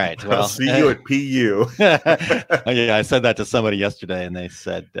consternation. All right, well, I'll see you at PU. Yeah, I said that to somebody yesterday, and they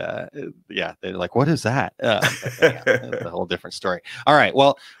said, yeah, they're like, what is that? Yeah, it's a whole different story. All right,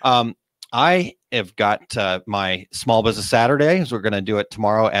 well, I have got my Small Business Saturdays. We're going to do it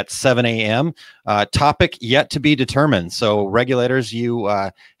tomorrow at 7 a.m. Topic yet to be determined. So regulators, you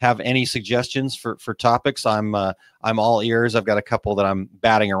have any suggestions for topics? I'm all ears. I've got a couple that I'm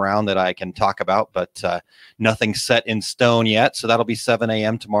batting around that I can talk about, but nothing set in stone yet. So that'll be 7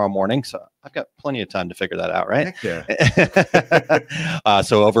 a.m. tomorrow morning. So I've got plenty of time to figure that out, right? Heck yeah.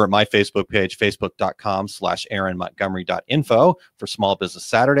 So over at my Facebook page, facebook.com/aaronmontgomery.info for Small Business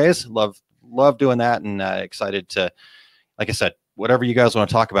Saturdays. Love doing that, and excited to, like I said, whatever you guys want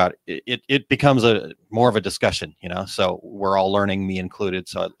to talk about, it becomes more of a discussion, so we're all learning, me included.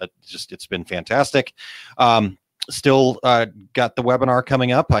 So it's been fantastic. Still got the webinar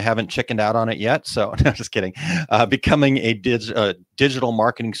coming up. I haven't chickened out on it yet. So no, just kidding. Becoming a digital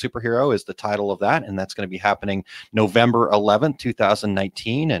marketing superhero is the title of that. And that's going to be happening November 11th,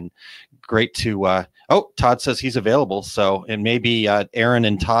 2019. And great to, Todd says he's available. So it may be Aaron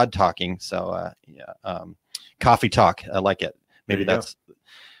and Todd talking. So coffee talk. I like it. Maybe that's,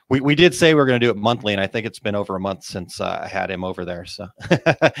 we did say we were going to do it monthly, and I think it's been over a month since I had him over there. So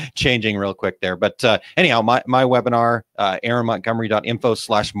changing real quick there. But anyhow, my webinar,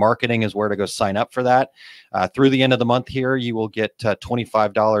 aaronmontgomery.info/marketing is where to go sign up for that. Through the end of the month here, you will get a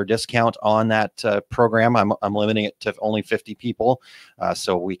 $25 discount on that program. I'm limiting it to only 50 people,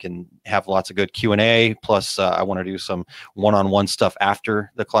 so we can have lots of good Q&A. Plus, I want to do some one-on-one stuff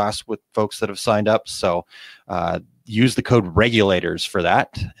after the class with folks that have signed up. So use the code regulators for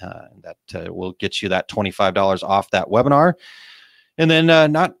that. That will get you that $25 off that webinar. And then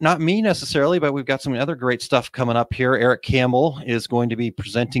not me necessarily, but we've got some other great stuff coming up here. Eric Campbell is going to be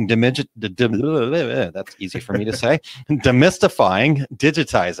presenting that's easy for me to say, demystifying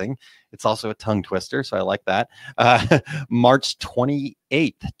digitizing. It's also a tongue twister, so I like that. March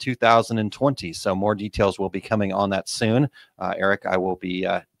 28th, 2020. So more details will be coming on that soon. Eric, I will be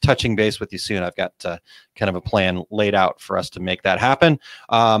touching base with you soon. I've got kind of a plan laid out for us to make that happen.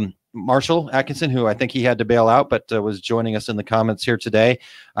 Marshall Atkinson, who I think he had to bail out, but was joining us in the comments here today.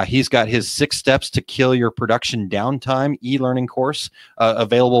 He's got his 6 Steps to Kill Your Production Downtime e-learning course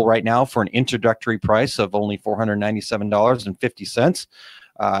available right now for an introductory price of only $497.50.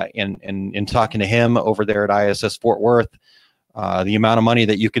 And in talking to him over there at ISS Fort Worth, the amount of money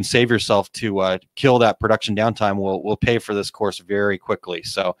that you can save yourself to kill that production downtime will pay for this course very quickly.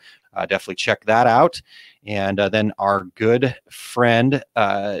 So definitely check that out. And then our good friend,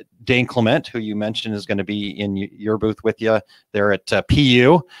 Dane Clement, who you mentioned is going to be in your booth with you there at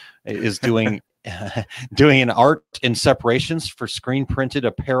PU, is doing doing an art and separations for screen printed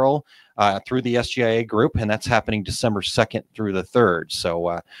apparel through the SGIA group, and that's happening December 2nd through the 3rd.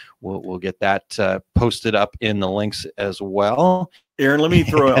 So we'll get that posted up in the links as well. Aaron, let me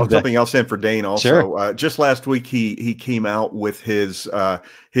throw something else in for Dane also. Sure. Just last week, he came out with his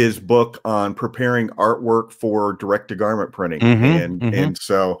book on preparing artwork for direct-to-garment printing. And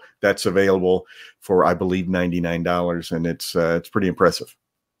so that's available for, I believe, $99, and it's pretty impressive.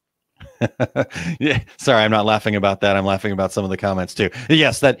 Yeah, sorry, I'm not laughing about that. I'm laughing about some of the comments too.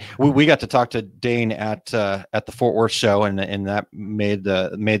 Yes, that we got to talk to Dane at the Fort Worth show, and that made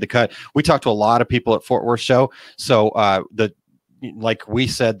the cut. We talked to a lot of people at Fort Worth show. So like we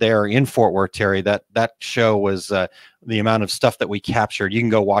said there in Fort Worth, Terry, that show was the amount of stuff that we captured. You can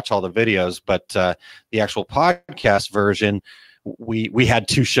go watch all the videos, but the actual podcast version, we had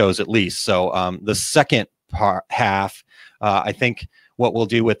 2 shows at least. So the second half, I think what we'll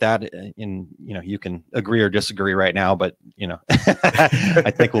do with that, you can agree or disagree right now, but I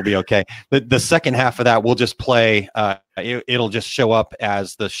think we'll be okay. The second half of that we'll just play. It'll just show up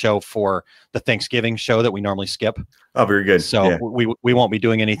as the show for the Thanksgiving show that we normally skip. Oh, very good. So yeah. we won't be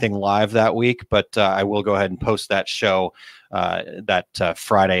doing anything live that week, but I will go ahead and post that show that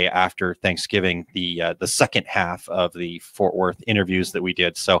Friday after Thanksgiving, the second half of the Fort Worth interviews that we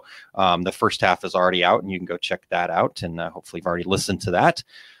did. So the first half is already out, and you can go check that out, and hopefully you've already listened to that.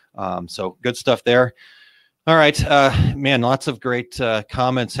 So good stuff there. All right, man, lots of great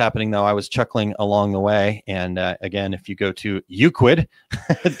comments happening, though. I was chuckling along the way. And again, if you go to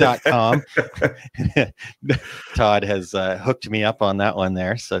euquid.com, Todd has hooked me up on that one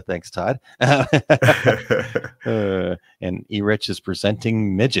there. So thanks, Todd. And E-Rich is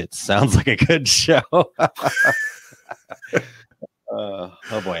presenting midgets. Sounds like a good show. Oh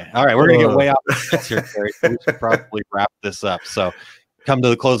boy. All right, we're going to get way off the minutes here, Terry. So we should probably wrap this up. So come to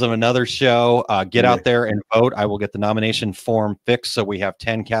the close of another show. Get out there and vote. I will get the nomination form fixed. So we have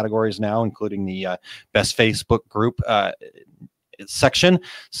 10 categories now, including the best Facebook group section.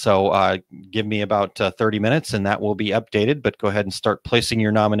 So give me about 30 minutes and that will be updated, but go ahead and start placing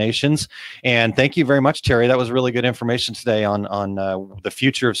your nominations. And thank you very much, Terry. That was really good information today on the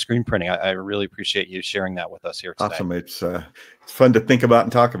future of screen printing. I really appreciate you sharing that with us here today. Awesome. It's fun to think about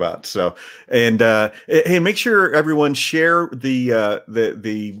and talk about. So, and hey, make sure everyone share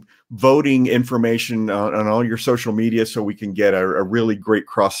the voting information on all your social media so we can get a really great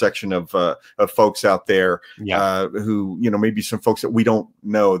cross section of folks out there who, maybe some folks that we don't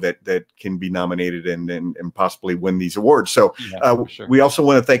know that can be nominated and possibly win these awards. So sure. We also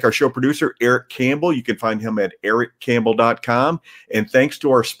want to thank our show producer, Eric Campbell. You can find him at ericcampbell.com. And thanks to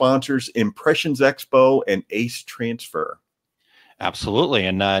our sponsors, Impressions Expo and Ace Transfer. Absolutely.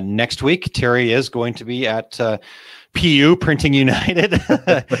 And next week, Terry is going to be at PU Printing United.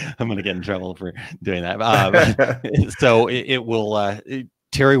 I'm going to get in trouble for doing that. So it will.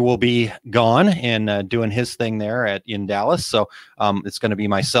 Terry will be gone and doing his thing there in Dallas. So it's going to be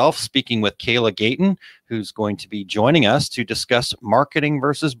myself speaking with Kayla Gayton, who's going to be joining us to discuss marketing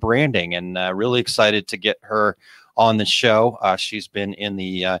versus branding. And really excited to get her on the show. She's been in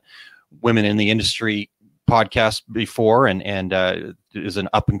the Women in the Industry podcast before and is an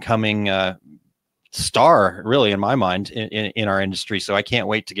up and coming star, really, in my mind, in our industry. So I can't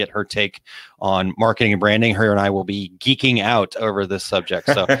wait to get her take on marketing and branding. Her and I will be geeking out over this subject.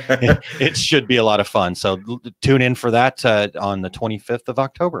 So it should be a lot of fun. So tune in for that on the 25th of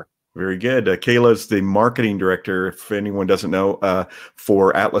October. Very good. Kayla's the marketing director, if anyone doesn't know,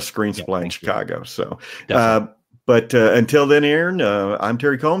 for Atlas Screen Supply in Chicago. So, but until then, Aaron, I'm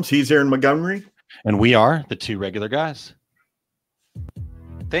Terry Combs. He's Aaron Montgomery. And we are the Two Regular Guys.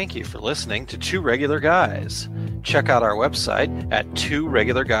 Thank you for listening to Two Regular Guys. Check out our website at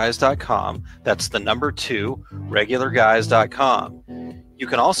tworegularguys.com. That's the number 2, regularguys.com. You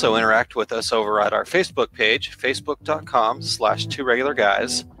can also interact with us over at our Facebook page,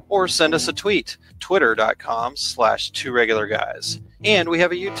 facebook.com/tworegularguys, or send us a tweet, twitter.com/tworegularguys. And we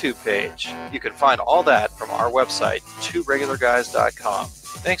have a YouTube page. You can find all that from our website, tworegularguys.com.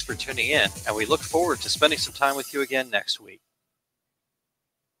 Thanks for tuning in, and we look forward to spending some time with you again next week.